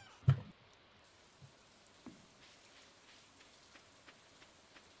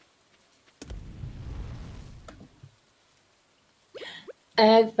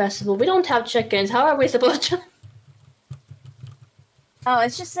 Egg festival. We don't have chickens. How are we supposed to? Oh,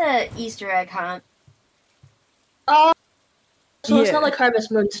 it's just a Easter egg hunt. Oh, so it's Yeah. not like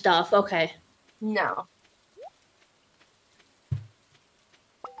Harvest Moon stuff. Okay. No.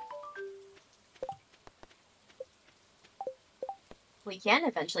 We can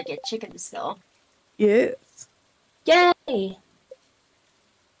eventually get chickens, though. Yes. Yay!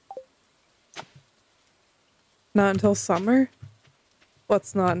 Not until summer?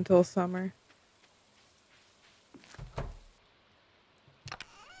 What's not until summer?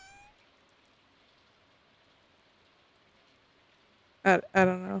 I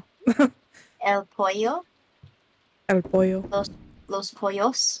don't know. El pollo. El pollo. Los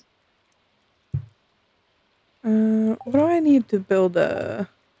pollos. What do I need to build a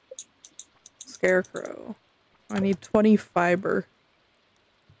scarecrow? I need 20 fiber.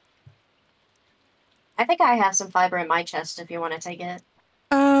 I think I have some fiber in my chest if you want to take it.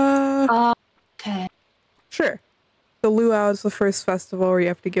 Okay. Sure. The luau is the first festival where you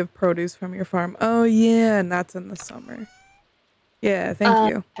have to give produce from your farm. Oh yeah, and that's in the summer. Yeah,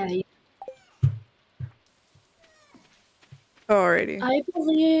 thank you. Okay. Alrighty. I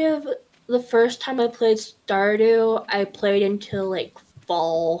believe the first time I played Stardew, I played until like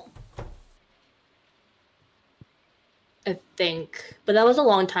fall. I think. But that was a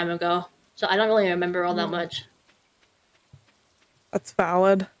long time ago. So I don't really remember all that much. That's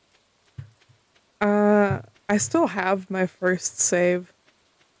valid. I still have my first save.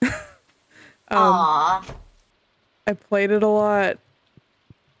 Aww. I played it a lot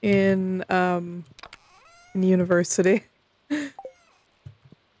in university.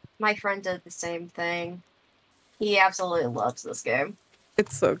 My friend did the same thing. He absolutely loves this game.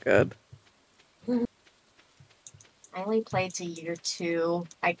 It's so good. I only played to year 2.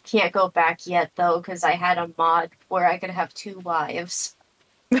 I can't go back yet, though, because I had a mod where I could have 2 wives.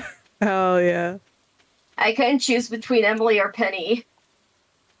 Hell yeah. I couldn't choose between Emily or Penny.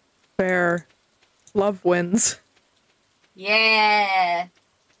 Fair. Love wins. Yeah.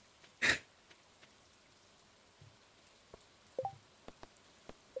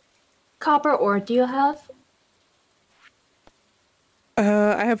 Copper ore do you have?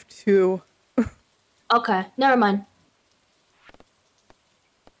 I have 2. Okay, never mind.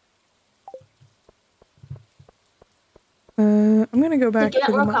 I'm gonna go back Get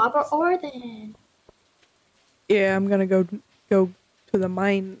to the more mines. copper ore then. Yeah, I'm gonna go to the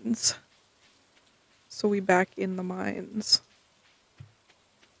mines. So we back in the mines.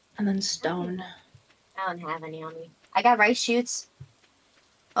 And then stone. I don't have any on me. I got rice shoots.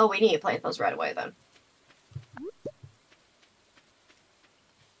 Oh, we need to plant those right away, then.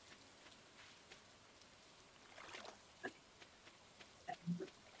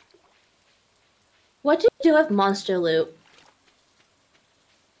 What do you do with monster loot?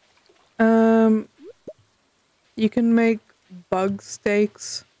 You can make bug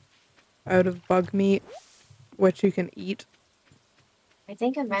steaks out of bug meat, which you can eat. I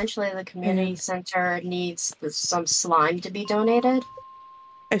think eventually the community center needs some slime to be donated.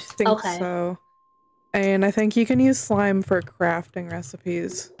 I think so. And I think you can use slime for crafting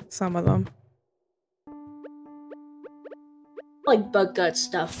recipes, some of them. Like bug gut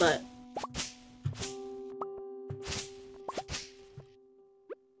stuff, but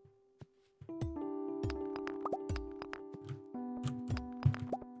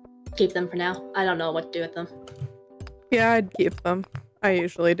keep them for now. I don't know what to do with them. Yeah, I'd keep them. I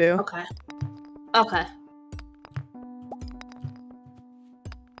usually do. Okay. Okay.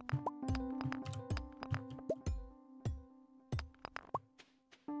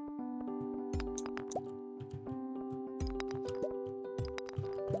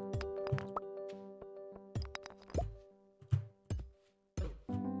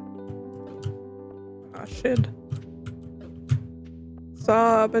 Oh shit.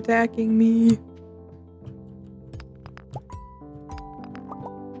 Stop attacking me.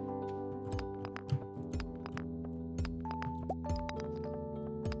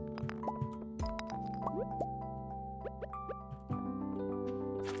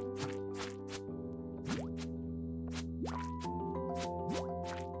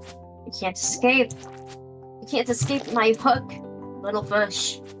 You can't escape. You can't escape my hook, little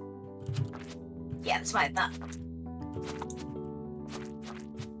fish. Yeah, that's what I thought.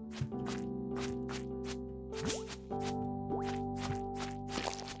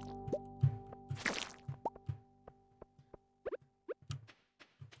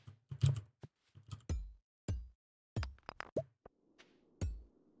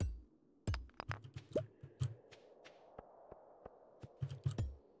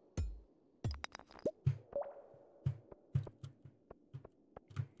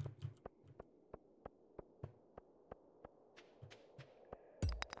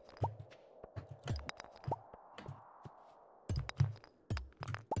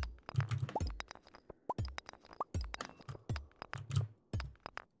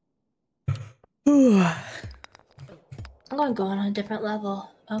 I'm gonna go on a different level.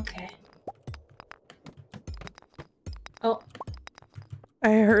 Okay. Oh, I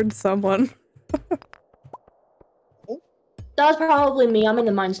heard someone. that was probably me. I'm in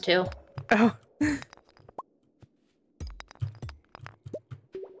the mines too. Oh.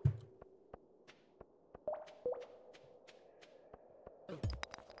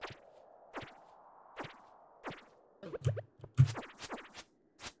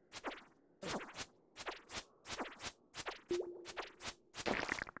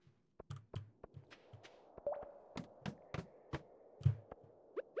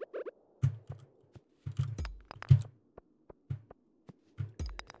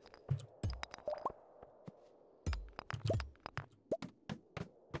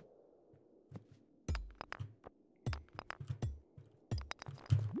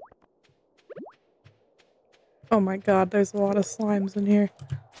 Oh my god, there's a lot of slimes in here.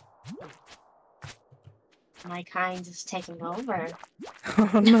 My kind is taking over.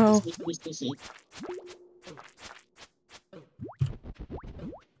 Oh no.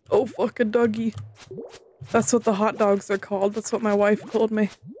 Oh fuck, a Dougie. That's what the hot dogs are called. That's what my wife told me.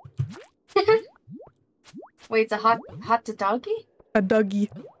 Wait, it's a hot doggy? A Dougie.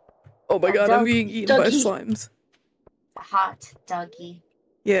 Oh my god, I'm being eaten by slimes. A hot doggy.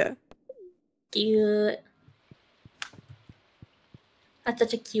 Yeah. Cute. That's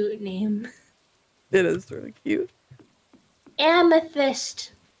such a cute name. It is really cute.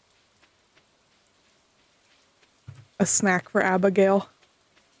 Amethyst. A snack for Abigail.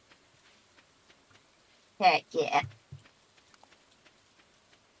 Heck yeah.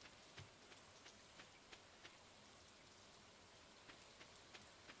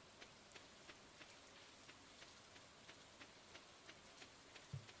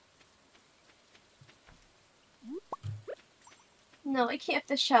 No, I can't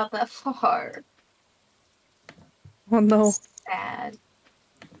fish out that far. Oh no. Sad.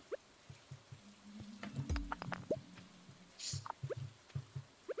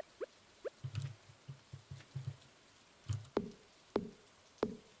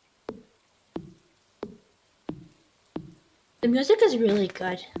 The music is really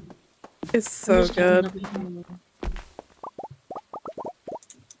good. It's so good.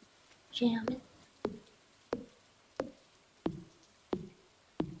 Jamming.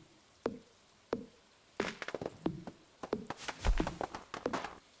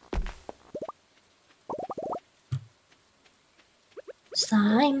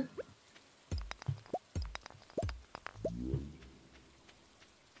 Slime.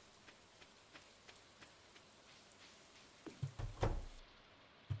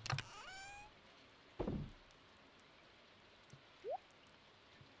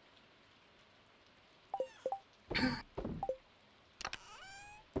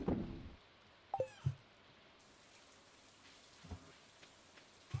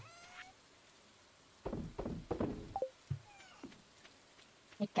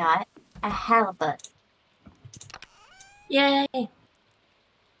 I got a halibut. Yay.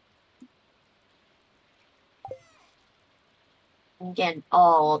 I'm getting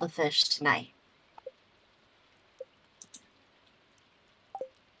all the fish tonight.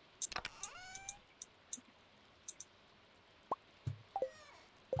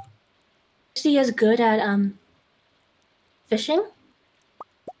 She is good at fishing.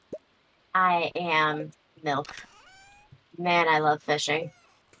 I am milk. Man, I love fishing.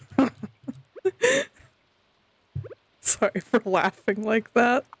 Sorry for laughing like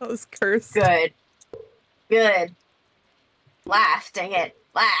that. That was cursed. Good. Good. Laugh, dang it.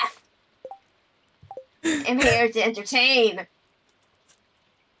 Laugh. I'm here to entertain.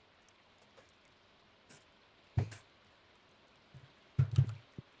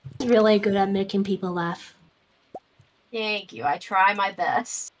 She's really good at making people laugh. Thank you. I try my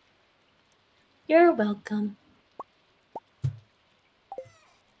best. You're welcome.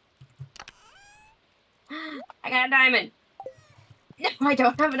 I got a diamond. No, I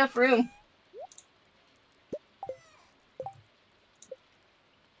don't have enough room.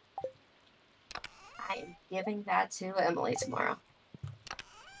 I am giving that to Emily tomorrow.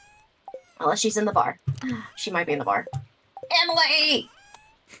 Unless she's in the bar. She might be in the bar. Emily!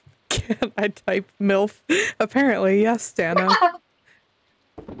 Can I type MILF? Apparently, yes, Dana.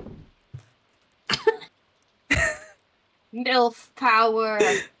 MILF power.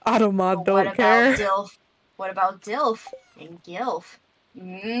 Automod don't care. DILF? What about DILF and GILF? Hmm?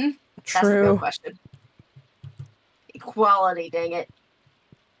 True. That's the real question. Equality, dang it.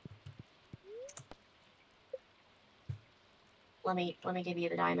 Let me give you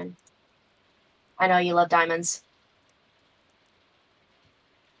the diamond. I know you love diamonds.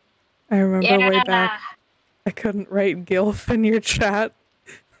 I remember way back I couldn't write GILF in your chat.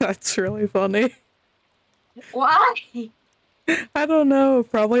 That's really funny. Why? I don't know.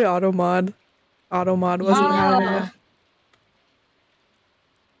 Probably Automod. Automod wasn't having it.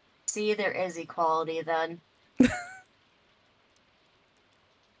 See, there is equality then.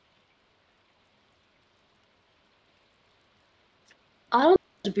 I don't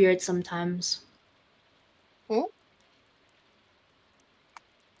know, weird sometimes. Hmm?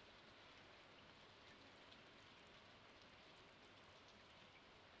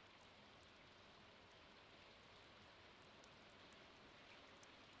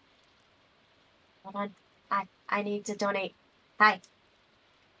 Hold on. I need to donate. Hi.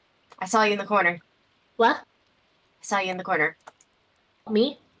 I saw you in the corner. What? I saw you in the corner.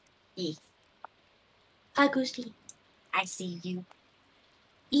 Me? E. Hi, Goosey. I see you.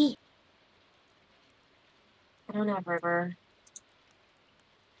 E. I don't have river.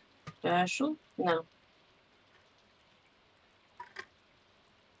 Special? No.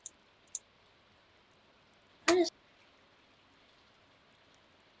 What is...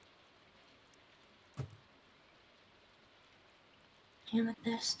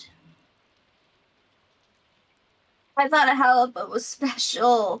 Amethyst. I thought a halibut was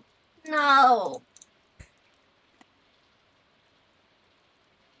special. No.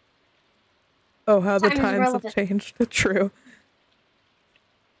 Oh, how the Time is times have relevant. changed. True.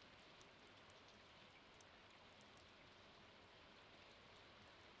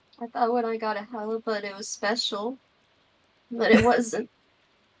 I thought when I got a halibut it was special. But it wasn't.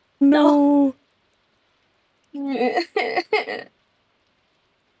 No.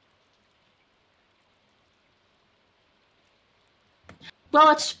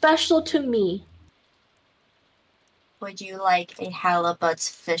 Well, it's special to me. Would you like a halibut's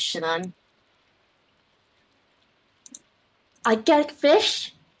fish then? I get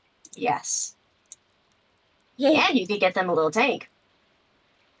fish? Yes. Yay. And you could get them a little tank.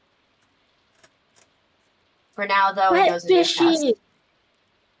 For now, though, it Wet goes into your chest. fishy.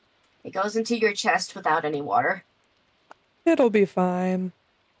 It goes into your chest without any water. It'll be fine.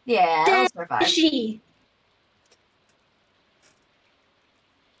 Yeah, it'll survive. Fishy.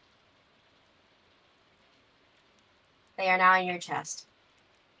 They are now in your chest.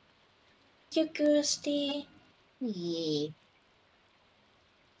 You Goosey. Yee.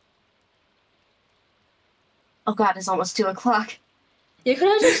 Oh god, it's almost 2 o'clock. You could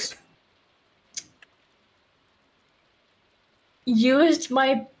have just used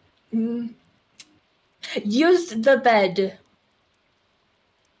my used the bed.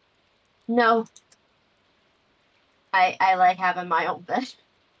 No. I like having my own bed.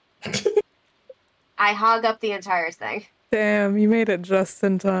 I hog up the entire thing. Damn, you made it just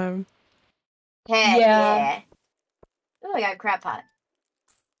in time. Heck Yeah. yeah. Oh, I got a crab pot.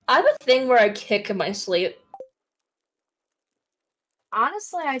 I have a thing where I kick in my sleep.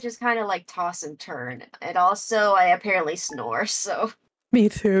 Honestly, I just kind of like toss and turn. And also, I apparently snore, so... Me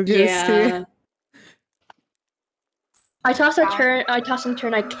too, Ghosty. Yeah. I toss and turn,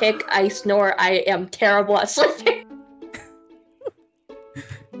 I kick, I snore, I am terrible at sleeping.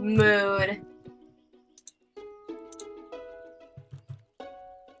 Mood.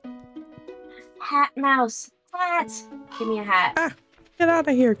 Hat, mouse. Hat. Give me a hat. Ah, get out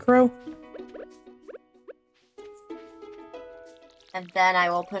of here, Crow. And then I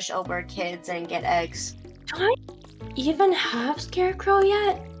will push over kids and get eggs. Do I even have Scarecrow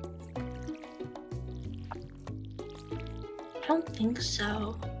yet? I don't think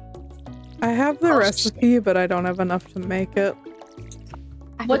so. I have the Oh, recipe, but I don't have enough to make it.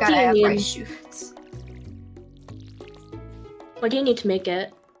 I What forgot do I you have need? rice shoots. What do you need to make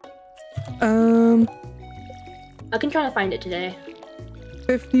it? I can try to find it today.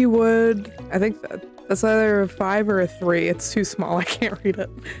 50 wood. I think that's either a 5 or a 3. It's too small. I can't read it.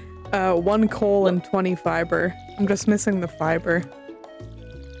 1 coal and 20 fiber. I'm just missing the fiber.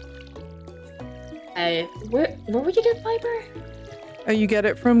 Where would you get fiber? You get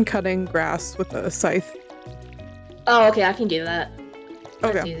it from cutting grass with a scythe. Oh, okay, I can do that.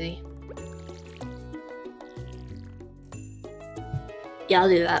 That's Okay. easy. Yeah, I'll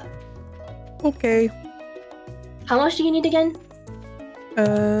do that. Okay. How much do you need again?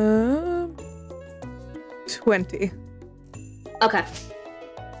 20. Okay.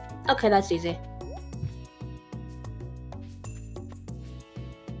 Okay, that's easy.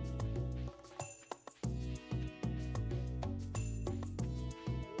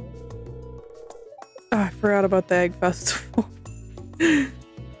 Oh, I forgot about the egg festival.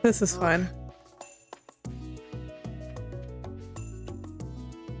 This is fine.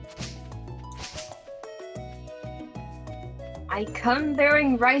 I come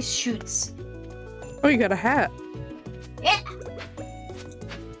bearing rice shoots. Oh, you got a hat. Yeah.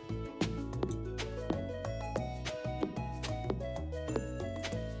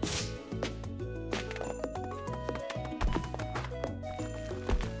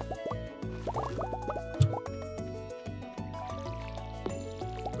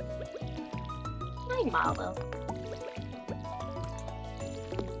 Hi, Malo.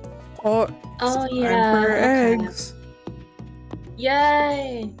 Oh, Oh it's yeah. time for Okay. eggs.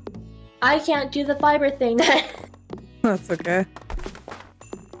 Yay! I can't do the fiber thing then. That's okay.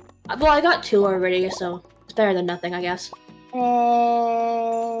 Well, I got 2 already, so it's better than nothing, I guess.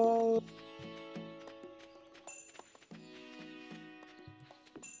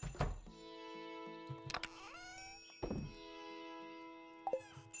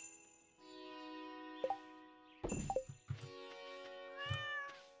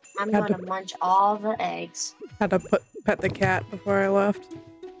 I'm Had gonna to- munch all the eggs. Had to pet the cat before I left.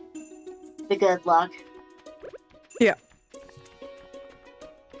 The good luck. Yeah.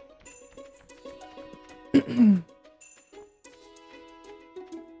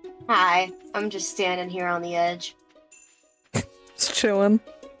 Hi, I'm just standing here on the edge. Just chilling.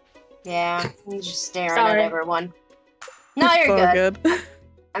 Yeah, I'm just staring Sorry. at everyone. No, It's you're all good. good.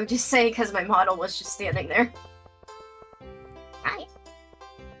 I'm just saying because my model was just standing there. Hi.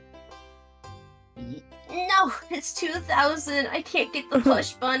 No, it's 2000. I can't get the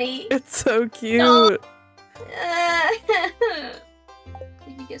plush bunny. It's so cute. No.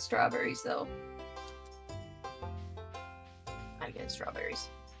 We can get strawberries though. I'm getting strawberries.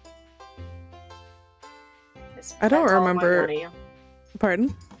 I don't That's all my remember- money.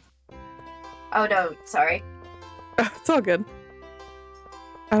 Pardon? Oh no, sorry. It's all good.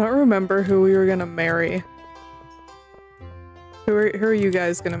 I don't remember who we were gonna marry. Who are you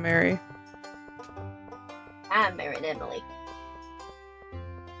guys gonna marry? I'm marrying Emily.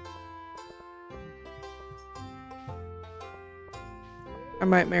 I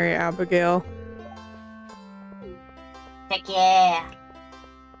might marry Abigail. Heck yeah.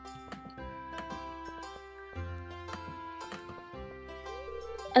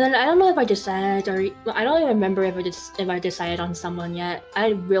 And then I don't know if I decided, or I don't even remember if I decided on someone yet. I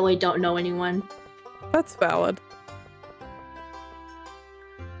really don't know anyone. That's valid.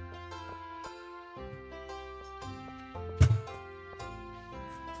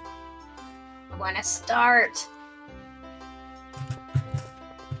 I wanna start.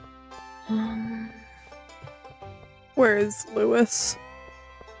 Where is Lewis?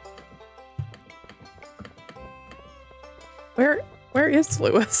 Where is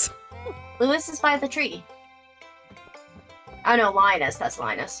Lewis? Lewis is by the tree. Oh no, Linus. That's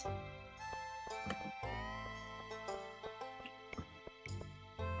Linus.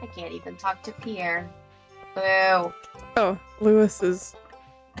 I can't even talk to Pierre. Boo. Oh, Lewis is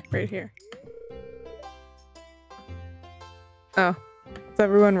right here. Oh, is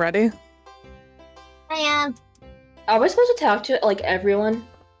everyone ready? I am. Are we supposed to talk to like everyone?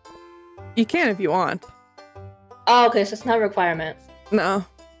 You can if you want. Oh, okay, so it's not a requirement. No.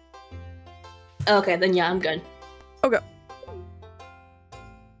 Okay, then yeah, I'm good. Okay.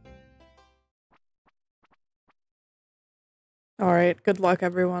 All right. Good luck,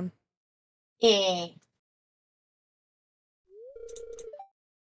 everyone. Yeah.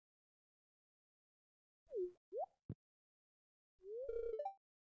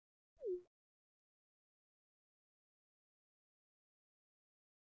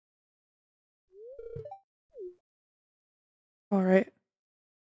 All right.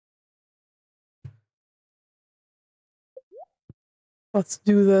 Let's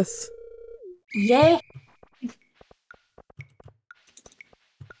do this. Yay!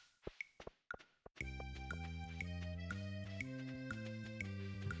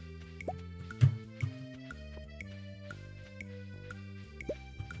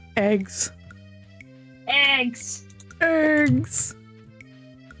 Eggs. Eggs. Eggs.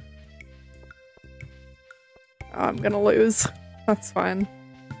 Oh, I'm gonna lose. That's fine.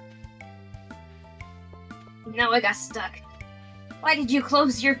 Now I got stuck. Why did you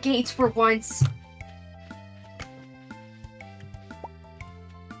close your gates for once?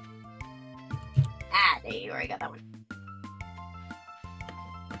 Ah, there you go. I got that one.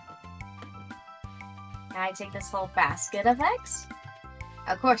 Can I take this whole basket of eggs?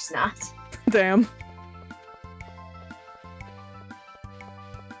 Of course not. Damn.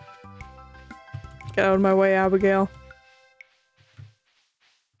 Get out of my way, Abigail.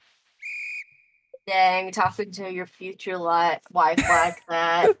 Dang, talking to your future wife like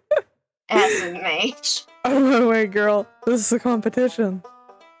that. SMH. Out of my way, girl. This is a competition.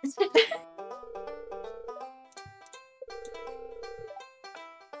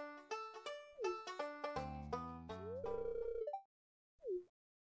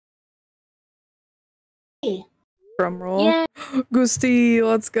 Drum roll. Yeah. Gusti,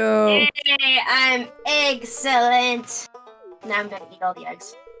 let's go. Yay, I'm excellent. Now I'm gonna eat all the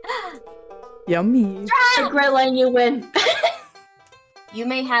eggs. Yummy. The Great Line, you win. You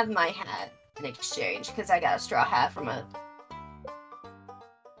may have my hat in exchange, because I got a straw hat from a...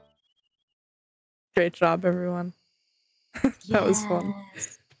 Great job, everyone. That was fun.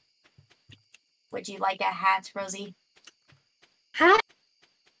 Yes. Would you like a hat, Rosie? Hat?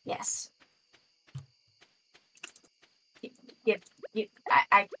 Yes.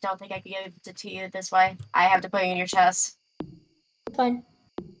 I don't think I could give it to you this way. I have to put it in your chest. Fine.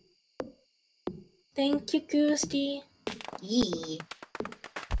 Thank you, Goosty. Yee.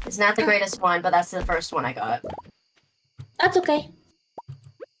 It's not the greatest one, but that's the first one I got. That's okay.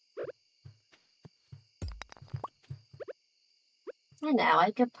 And now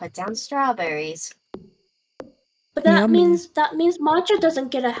I could put down strawberries. But that Yummy. means Matcha doesn't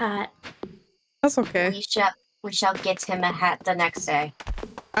get a hat. That's okay. We shall get him a hat the next day.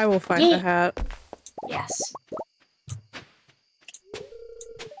 I will find Yay. a hat. Yes.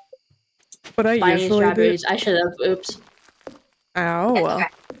 What I Buying usually do. strawberries. I should have. Oops. Oh It's well. okay.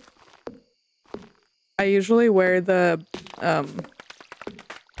 I usually wear the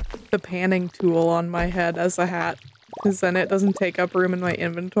panning tool on my head as a hat, because then it doesn't take up room in my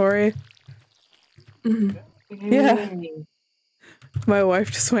inventory. Mm-hmm. Yeah. Mm. My wife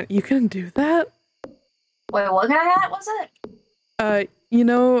just went, "You can do that?" Wait, what kind of hat was it? You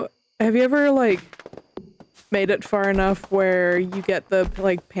know, have you ever like made it far enough where you get the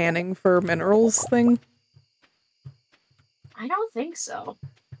like panning for minerals thing? I don't think so.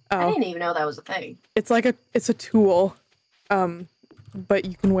 I Oh, didn't even know that was a thing. it's a tool, but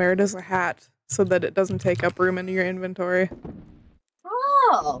you can wear it as a hat so that it doesn't take up room in your inventory.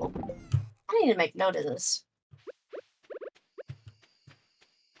 Oh. I need to make note of this.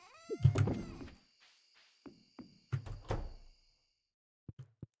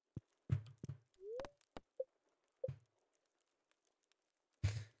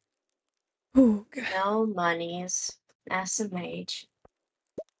 Oh, God. No monies. SMH.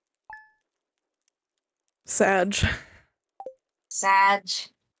 Sag. Sag.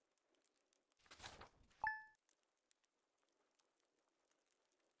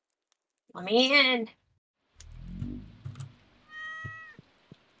 Let me in.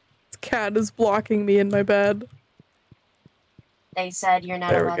 This cat is blocking me in my bed. They said you're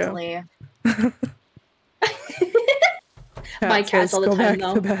not There we allowed to go. leave. My Cat cats says, all the "Go time, back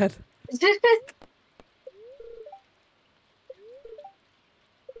though." to bed."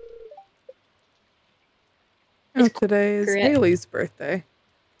 Oh, today is great. Haley's birthday.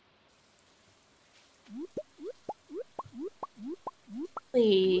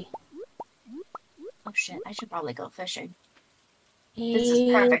 Haley. Oh shit, I should probably go fishing. This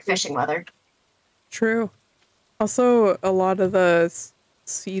is perfect fishing weather. True. Also, a lot of the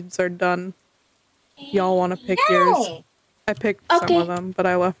seeds are done. Y'all want to pick yours? Yay! I picked some Okay. of them, but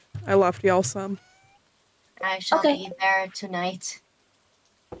I left y'all some. I shall Okay. be there tonight.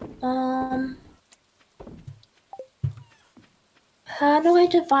 How do I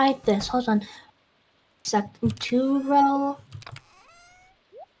divide this? Hold on. Second 2 row.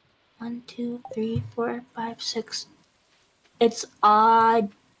 1, 2, 3, 4, 5, 6. It's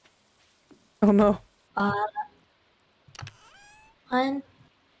odd. Oh no. 1.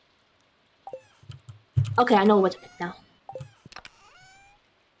 Okay, I know what to pick now.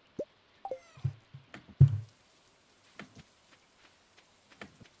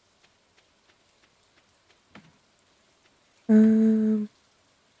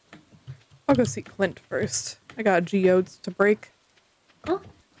 I'll go see Clint first. I got geodes to break. Oh.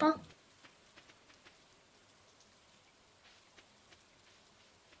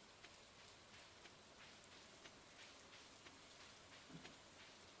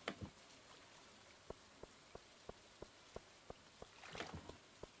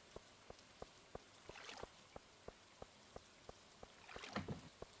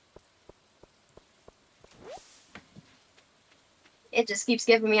 It just keeps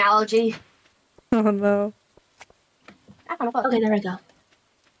giving me allergy. Oh no. I found a book. Okay, there we go.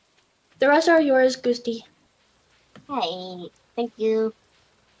 The rest are yours, Goosty. Hey, thank you.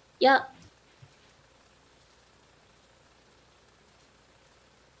 Yep.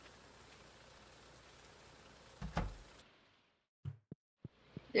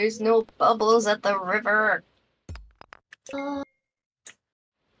 There's no bubbles at the river.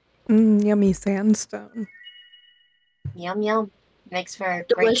 Yummy sandstone. Yum yum. Makes for a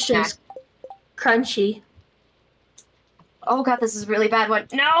great snack. Delicious. Crunchy. Oh god, this is a really bad one.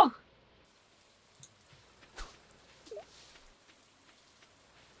 No!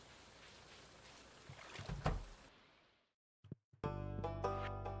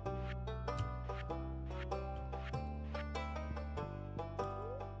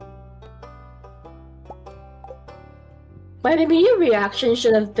 My immediate reaction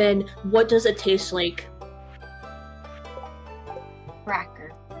should have been, what does it taste like?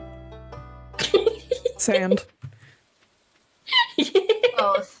 Cracker. Sand.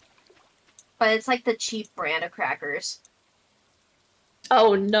 Both. But it's like the cheap brand of crackers.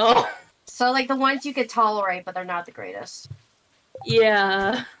 Oh no. So like the ones you could tolerate, but they're not the greatest.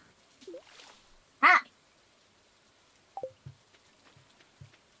 Yeah. Hi.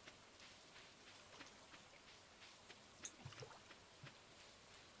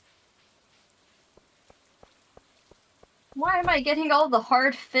 Why am I getting all the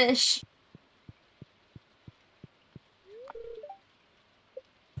hard fish?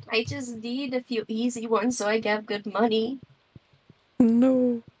 I just need a few easy ones so I get good money.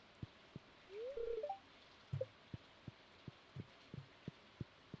 No.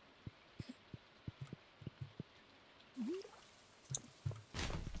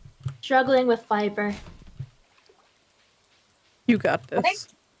 Struggling with fiber. You got this.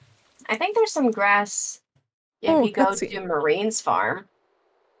 I think there's some grass if Oh, you go cutscene. to Marine's farm.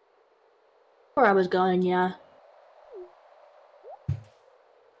 Where I was going, yeah.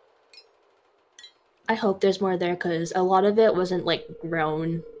 I hope there's more there, because a lot of it wasn't, like,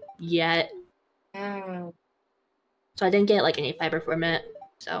 grown yet. Mm. So I didn't get, like, any fiber from it,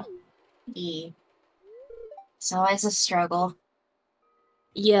 so. It's always a struggle.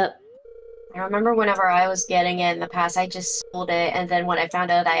 Yep. I remember whenever I was getting it in the past, I just sold it, and then when I found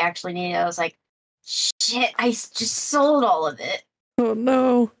out I actually needed it, I was like, shit, I just sold all of it. Oh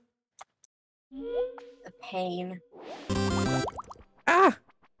no. The pain. Ah!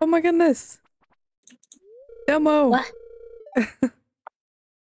 Oh my goodness. Demo! What?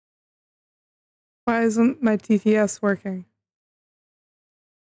 Why isn't my TTS working?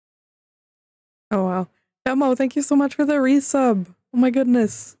 Oh wow. Demo, thank you so much for the resub. Oh my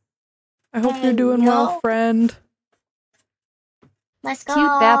goodness. I hope you're doing well, friend. Let's go.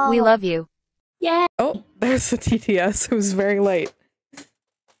 Cute Bap, we love you. Yeah. Oh, there's the TTS. It was very late.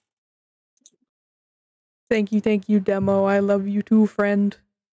 Thank you, Demo. I love you too, friend.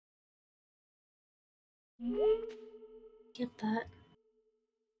 Get that.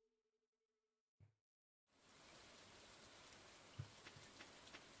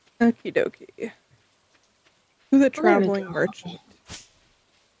 Okie dokie. To the traveling merchant.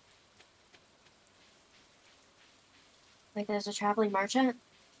 Like there's a traveling merchant?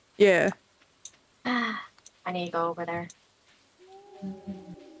 Yeah. I need to go over there.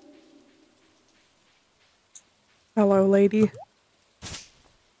 Hello, lady.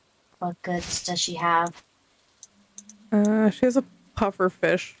 What goods does she have? She has a puffer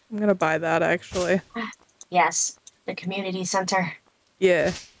fish. I'm gonna buy that, actually. Yes, the community center.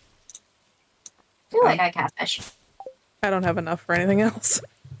 Yeah. I feel like I catfish. I don't have enough for anything else.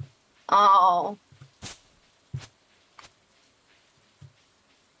 Oh.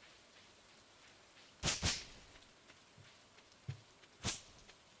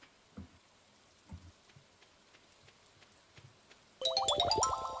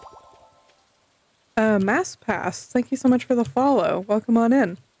 Mass Pass, thank you so much for the follow. Welcome on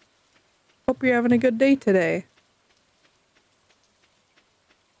in. Hope you're having a good day today.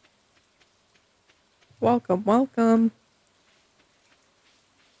 Welcome, welcome.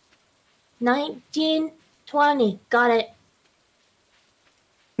 1920. Got it.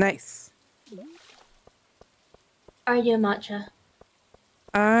 Nice. Are you matcha?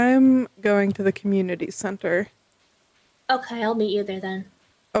 I'm going to the community center. Okay, I'll meet you there then.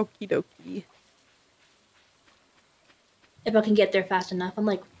 Okie dokie. If I can get there fast enough. I'm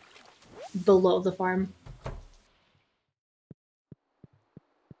like below the farm.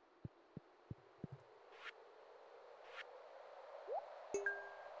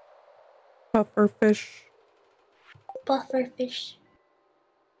 Puffer fish. Pufferfish.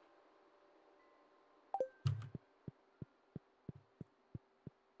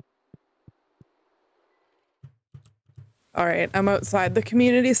 Alright, I'm outside the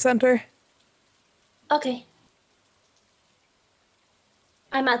community center. Okay.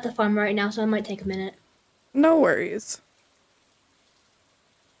 I'm at the farm right now, so it might take a minute. No worries.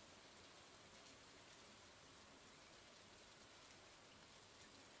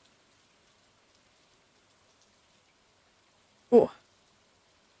 Oh.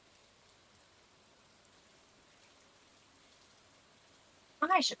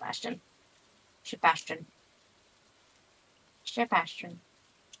 Hi, Sebastian. Sebastian. Sebastian.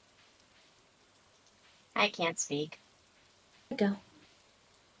 I can't speak. There we go.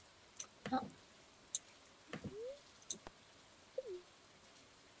 Oh.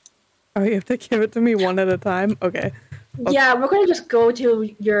 Oh, you have to give it to me one at a time? Okay. Yeah, we're gonna just go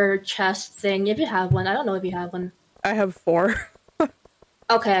to your chest thing if you have one. I don't know if you have one. I have 4.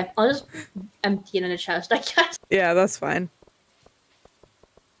 Okay, I'll just empty it in a chest, I guess. Yeah, that's fine.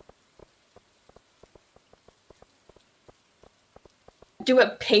 Do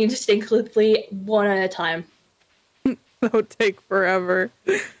it painstakingly, one at a time. That would take forever.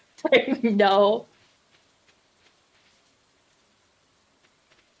 No.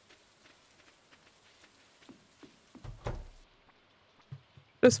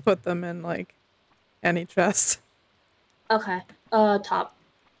 Just put them in, like, any chest. Okay. Top.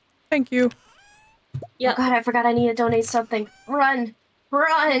 Thank you. Yeah. Oh god, I forgot I need to donate something. Run!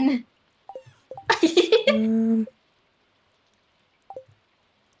 Run! Um,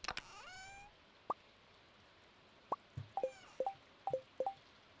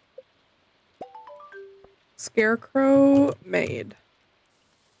 Scarecrow made.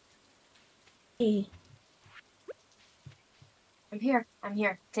 Hey. I'm here. I'm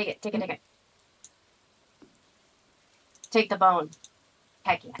here. Take it. Take it. Take it. Take the bone.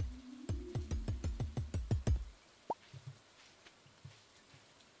 Heck yeah.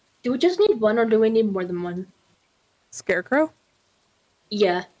 Do we just need one or do we need more than one? Scarecrow?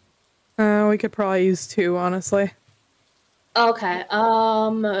 Yeah. We could probably use 2, honestly. Okay.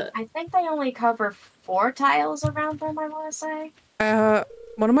 I think they only cover 4 tiles around them, I want to say.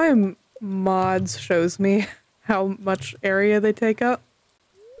 One of my mods shows me how much area they take up.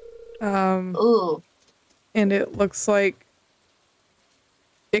 Ooh. And it looks like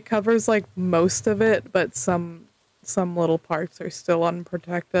it covers like most of it, but some little parts are still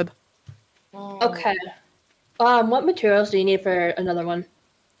unprotected. Okay. What materials do you need for another one?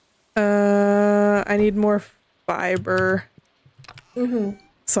 I need more fiber. Mm-hmm.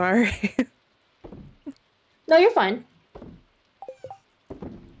 Sorry. No, you're fine.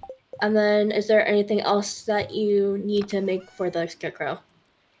 And then, is there anything else that you need to make for the scarecrow?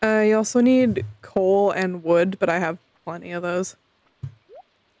 You also need coal and wood, but I have plenty of those.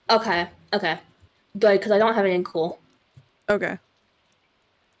 Okay. Okay. Good, because I don't have any coal. Okay.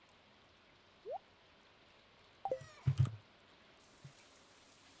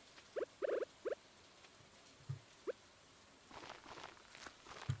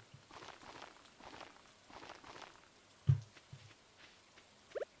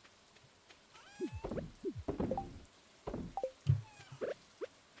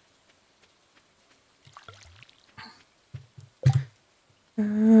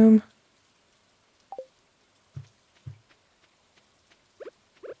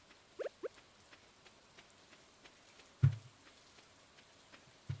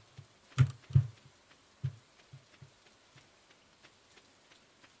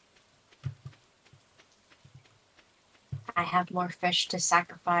 I have more fish to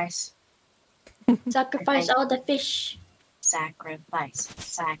sacrifice. Sacrifice all the fish. Sacrifice.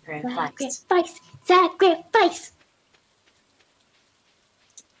 Sacrifice. Sacrifice. Sacrifice.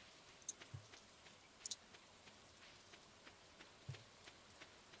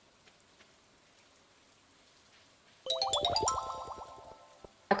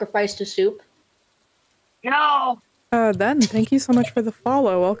 Sacrifice to soup. No! Then, thank you so much for the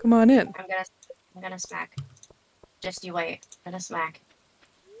follow. Welcome on in. I'm gonna smack. Just you wait. I'm gonna smack.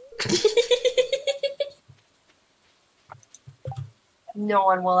 No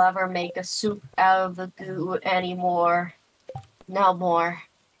one will ever make a soup out of the goo anymore. No more.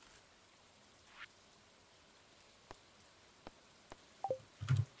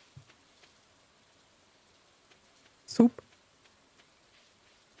 Soup.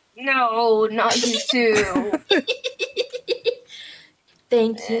 No, not you too.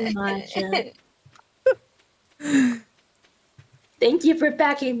 Thank you, Masha. Thank you for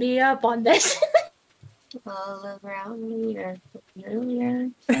backing me up on this. All around me are familiar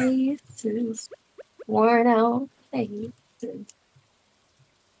faces, worn out faces.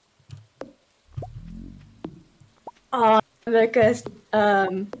 Because,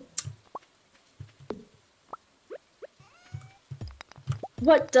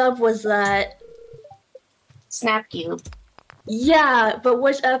 what dub was that? Snapcube. Yeah, but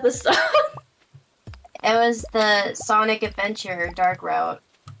which episode? It was the Sonic Adventure Dark Route.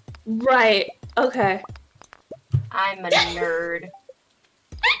 Right. Okay. I'm a nerd.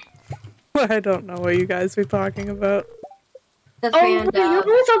 I don't know what you guys are talking about. The Oh, wait,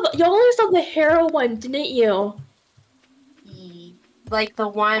 fandom. you only saw the hero one, didn't you? Like the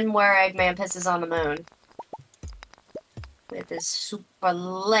one where Eggman pisses on the moon. With his super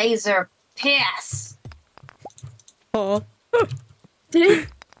laser piss. Oh. Didn't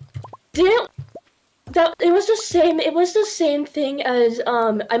that it was the same thing as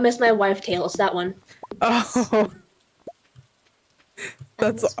I Miss My Wife Tales, that one. Oh.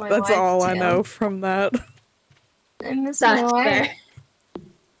 That's all I know from that. I miss That's my wife. fair.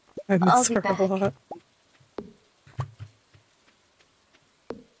 I I'll miss be her back. a lot.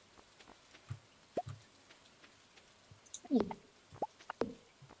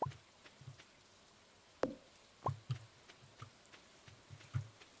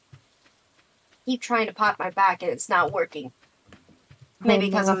 Keep trying to pop my back and it's not working. Maybe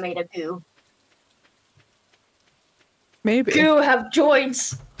because no. I'm made of goo. Maybe. Goo have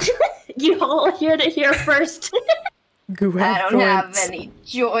joints. You all heard it here first. Goo I have don't have joints. any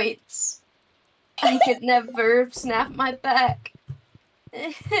joints. I could never snap my back.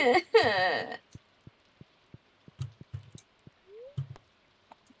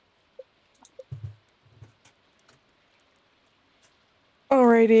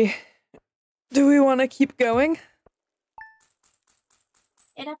 Alrighty. Do we want to keep going?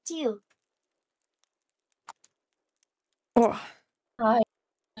 It's up to you. Oh,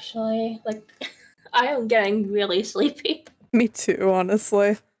 Actually, like, I am getting really sleepy. me too,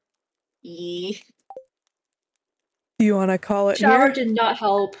 honestly. Yeah. Do you want to call it Shower here? did not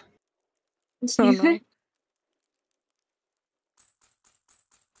help. Oh, no.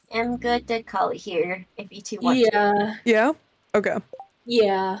 I'm good to call it here if you two want to. Yeah, Yeah? Okay.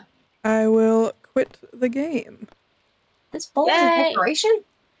 yeah. I will quit the game. This bowl is a Yay! decoration?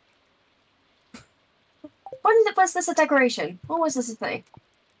 When was this a decoration? When was this a thing?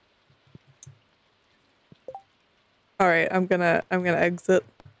 Alright, I'm gonna exit.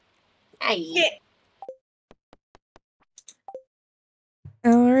 Aye.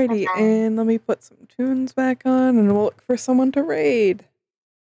 Alrighty, Okay. and let me put some tunes back on and we'll look for someone to raid.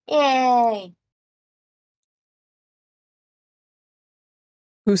 Yay!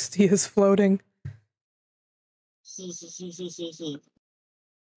 Boosty is floating. Hee hee hee hee hee hee.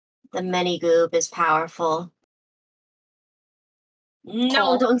 The mini goob is powerful.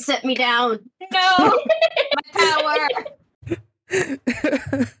 No, Oh. don't set me down! No! My power!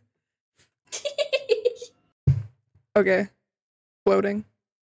 Okay. Floating.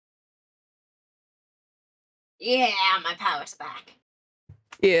 Yeah, my power's back.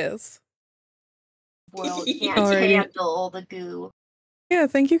 Yes. World can't Alrighty. handle all the goo. Yeah,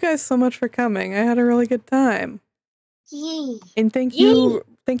 thank you guys so much for coming. I had a really good time. Yee. And thank you,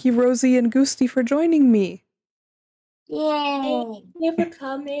 Rosie and Goosty for joining me. Yay! Thank you for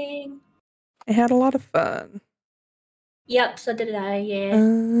coming. I had a lot of fun. Yep, so did I,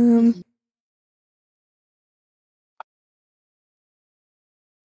 yeah.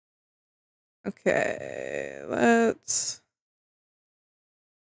 Okay, let's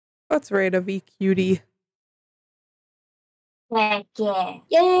rate a V cutie. Heck yeah.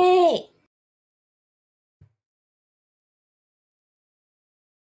 Yay!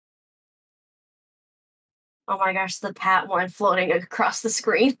 Oh my gosh, the Pat one floating across the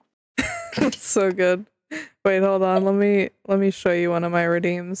screen. That's so good. Wait, hold on. Let me show you one of my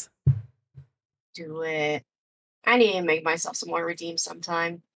redeems. Do it. I need to make myself some more redeems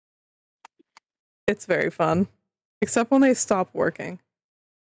sometime. It's very fun. Except when they stop working.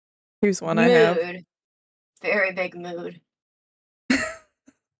 Here's one I have. Mood. Very big mood.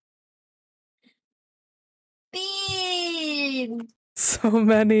 Bean! So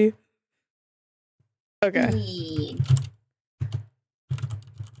many. Okay. Bean.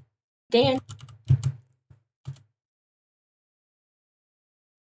 Dan.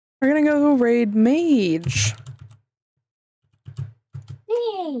 We're gonna go raid Mage.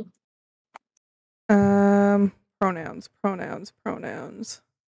 Yay. Pronouns.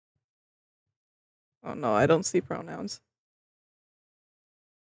 Oh no, I don't see pronouns.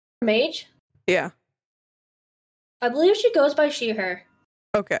 Mage? Yeah. I believe she goes by she, her.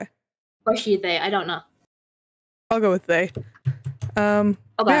 Okay. Or she, they. I don't know. I'll go with they. Okay.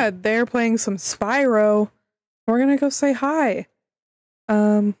 Yeah, they're playing some Spyro. We're gonna go say hi.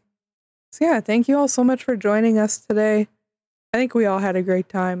 So yeah, thank you all so much for joining us today. I think we all had a great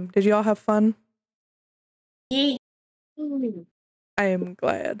time. Did you all have fun? Yeah. I am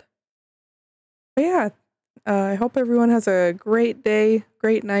glad. But yeah, I hope everyone has a great day,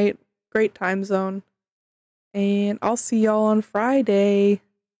 great night, great time zone. And I'll see y'all on Friday.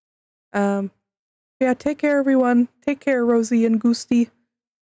 Yeah, take care, everyone. Take care, Rosie and Goosty.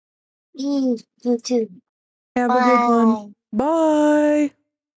 You too. Have a good one. Bye.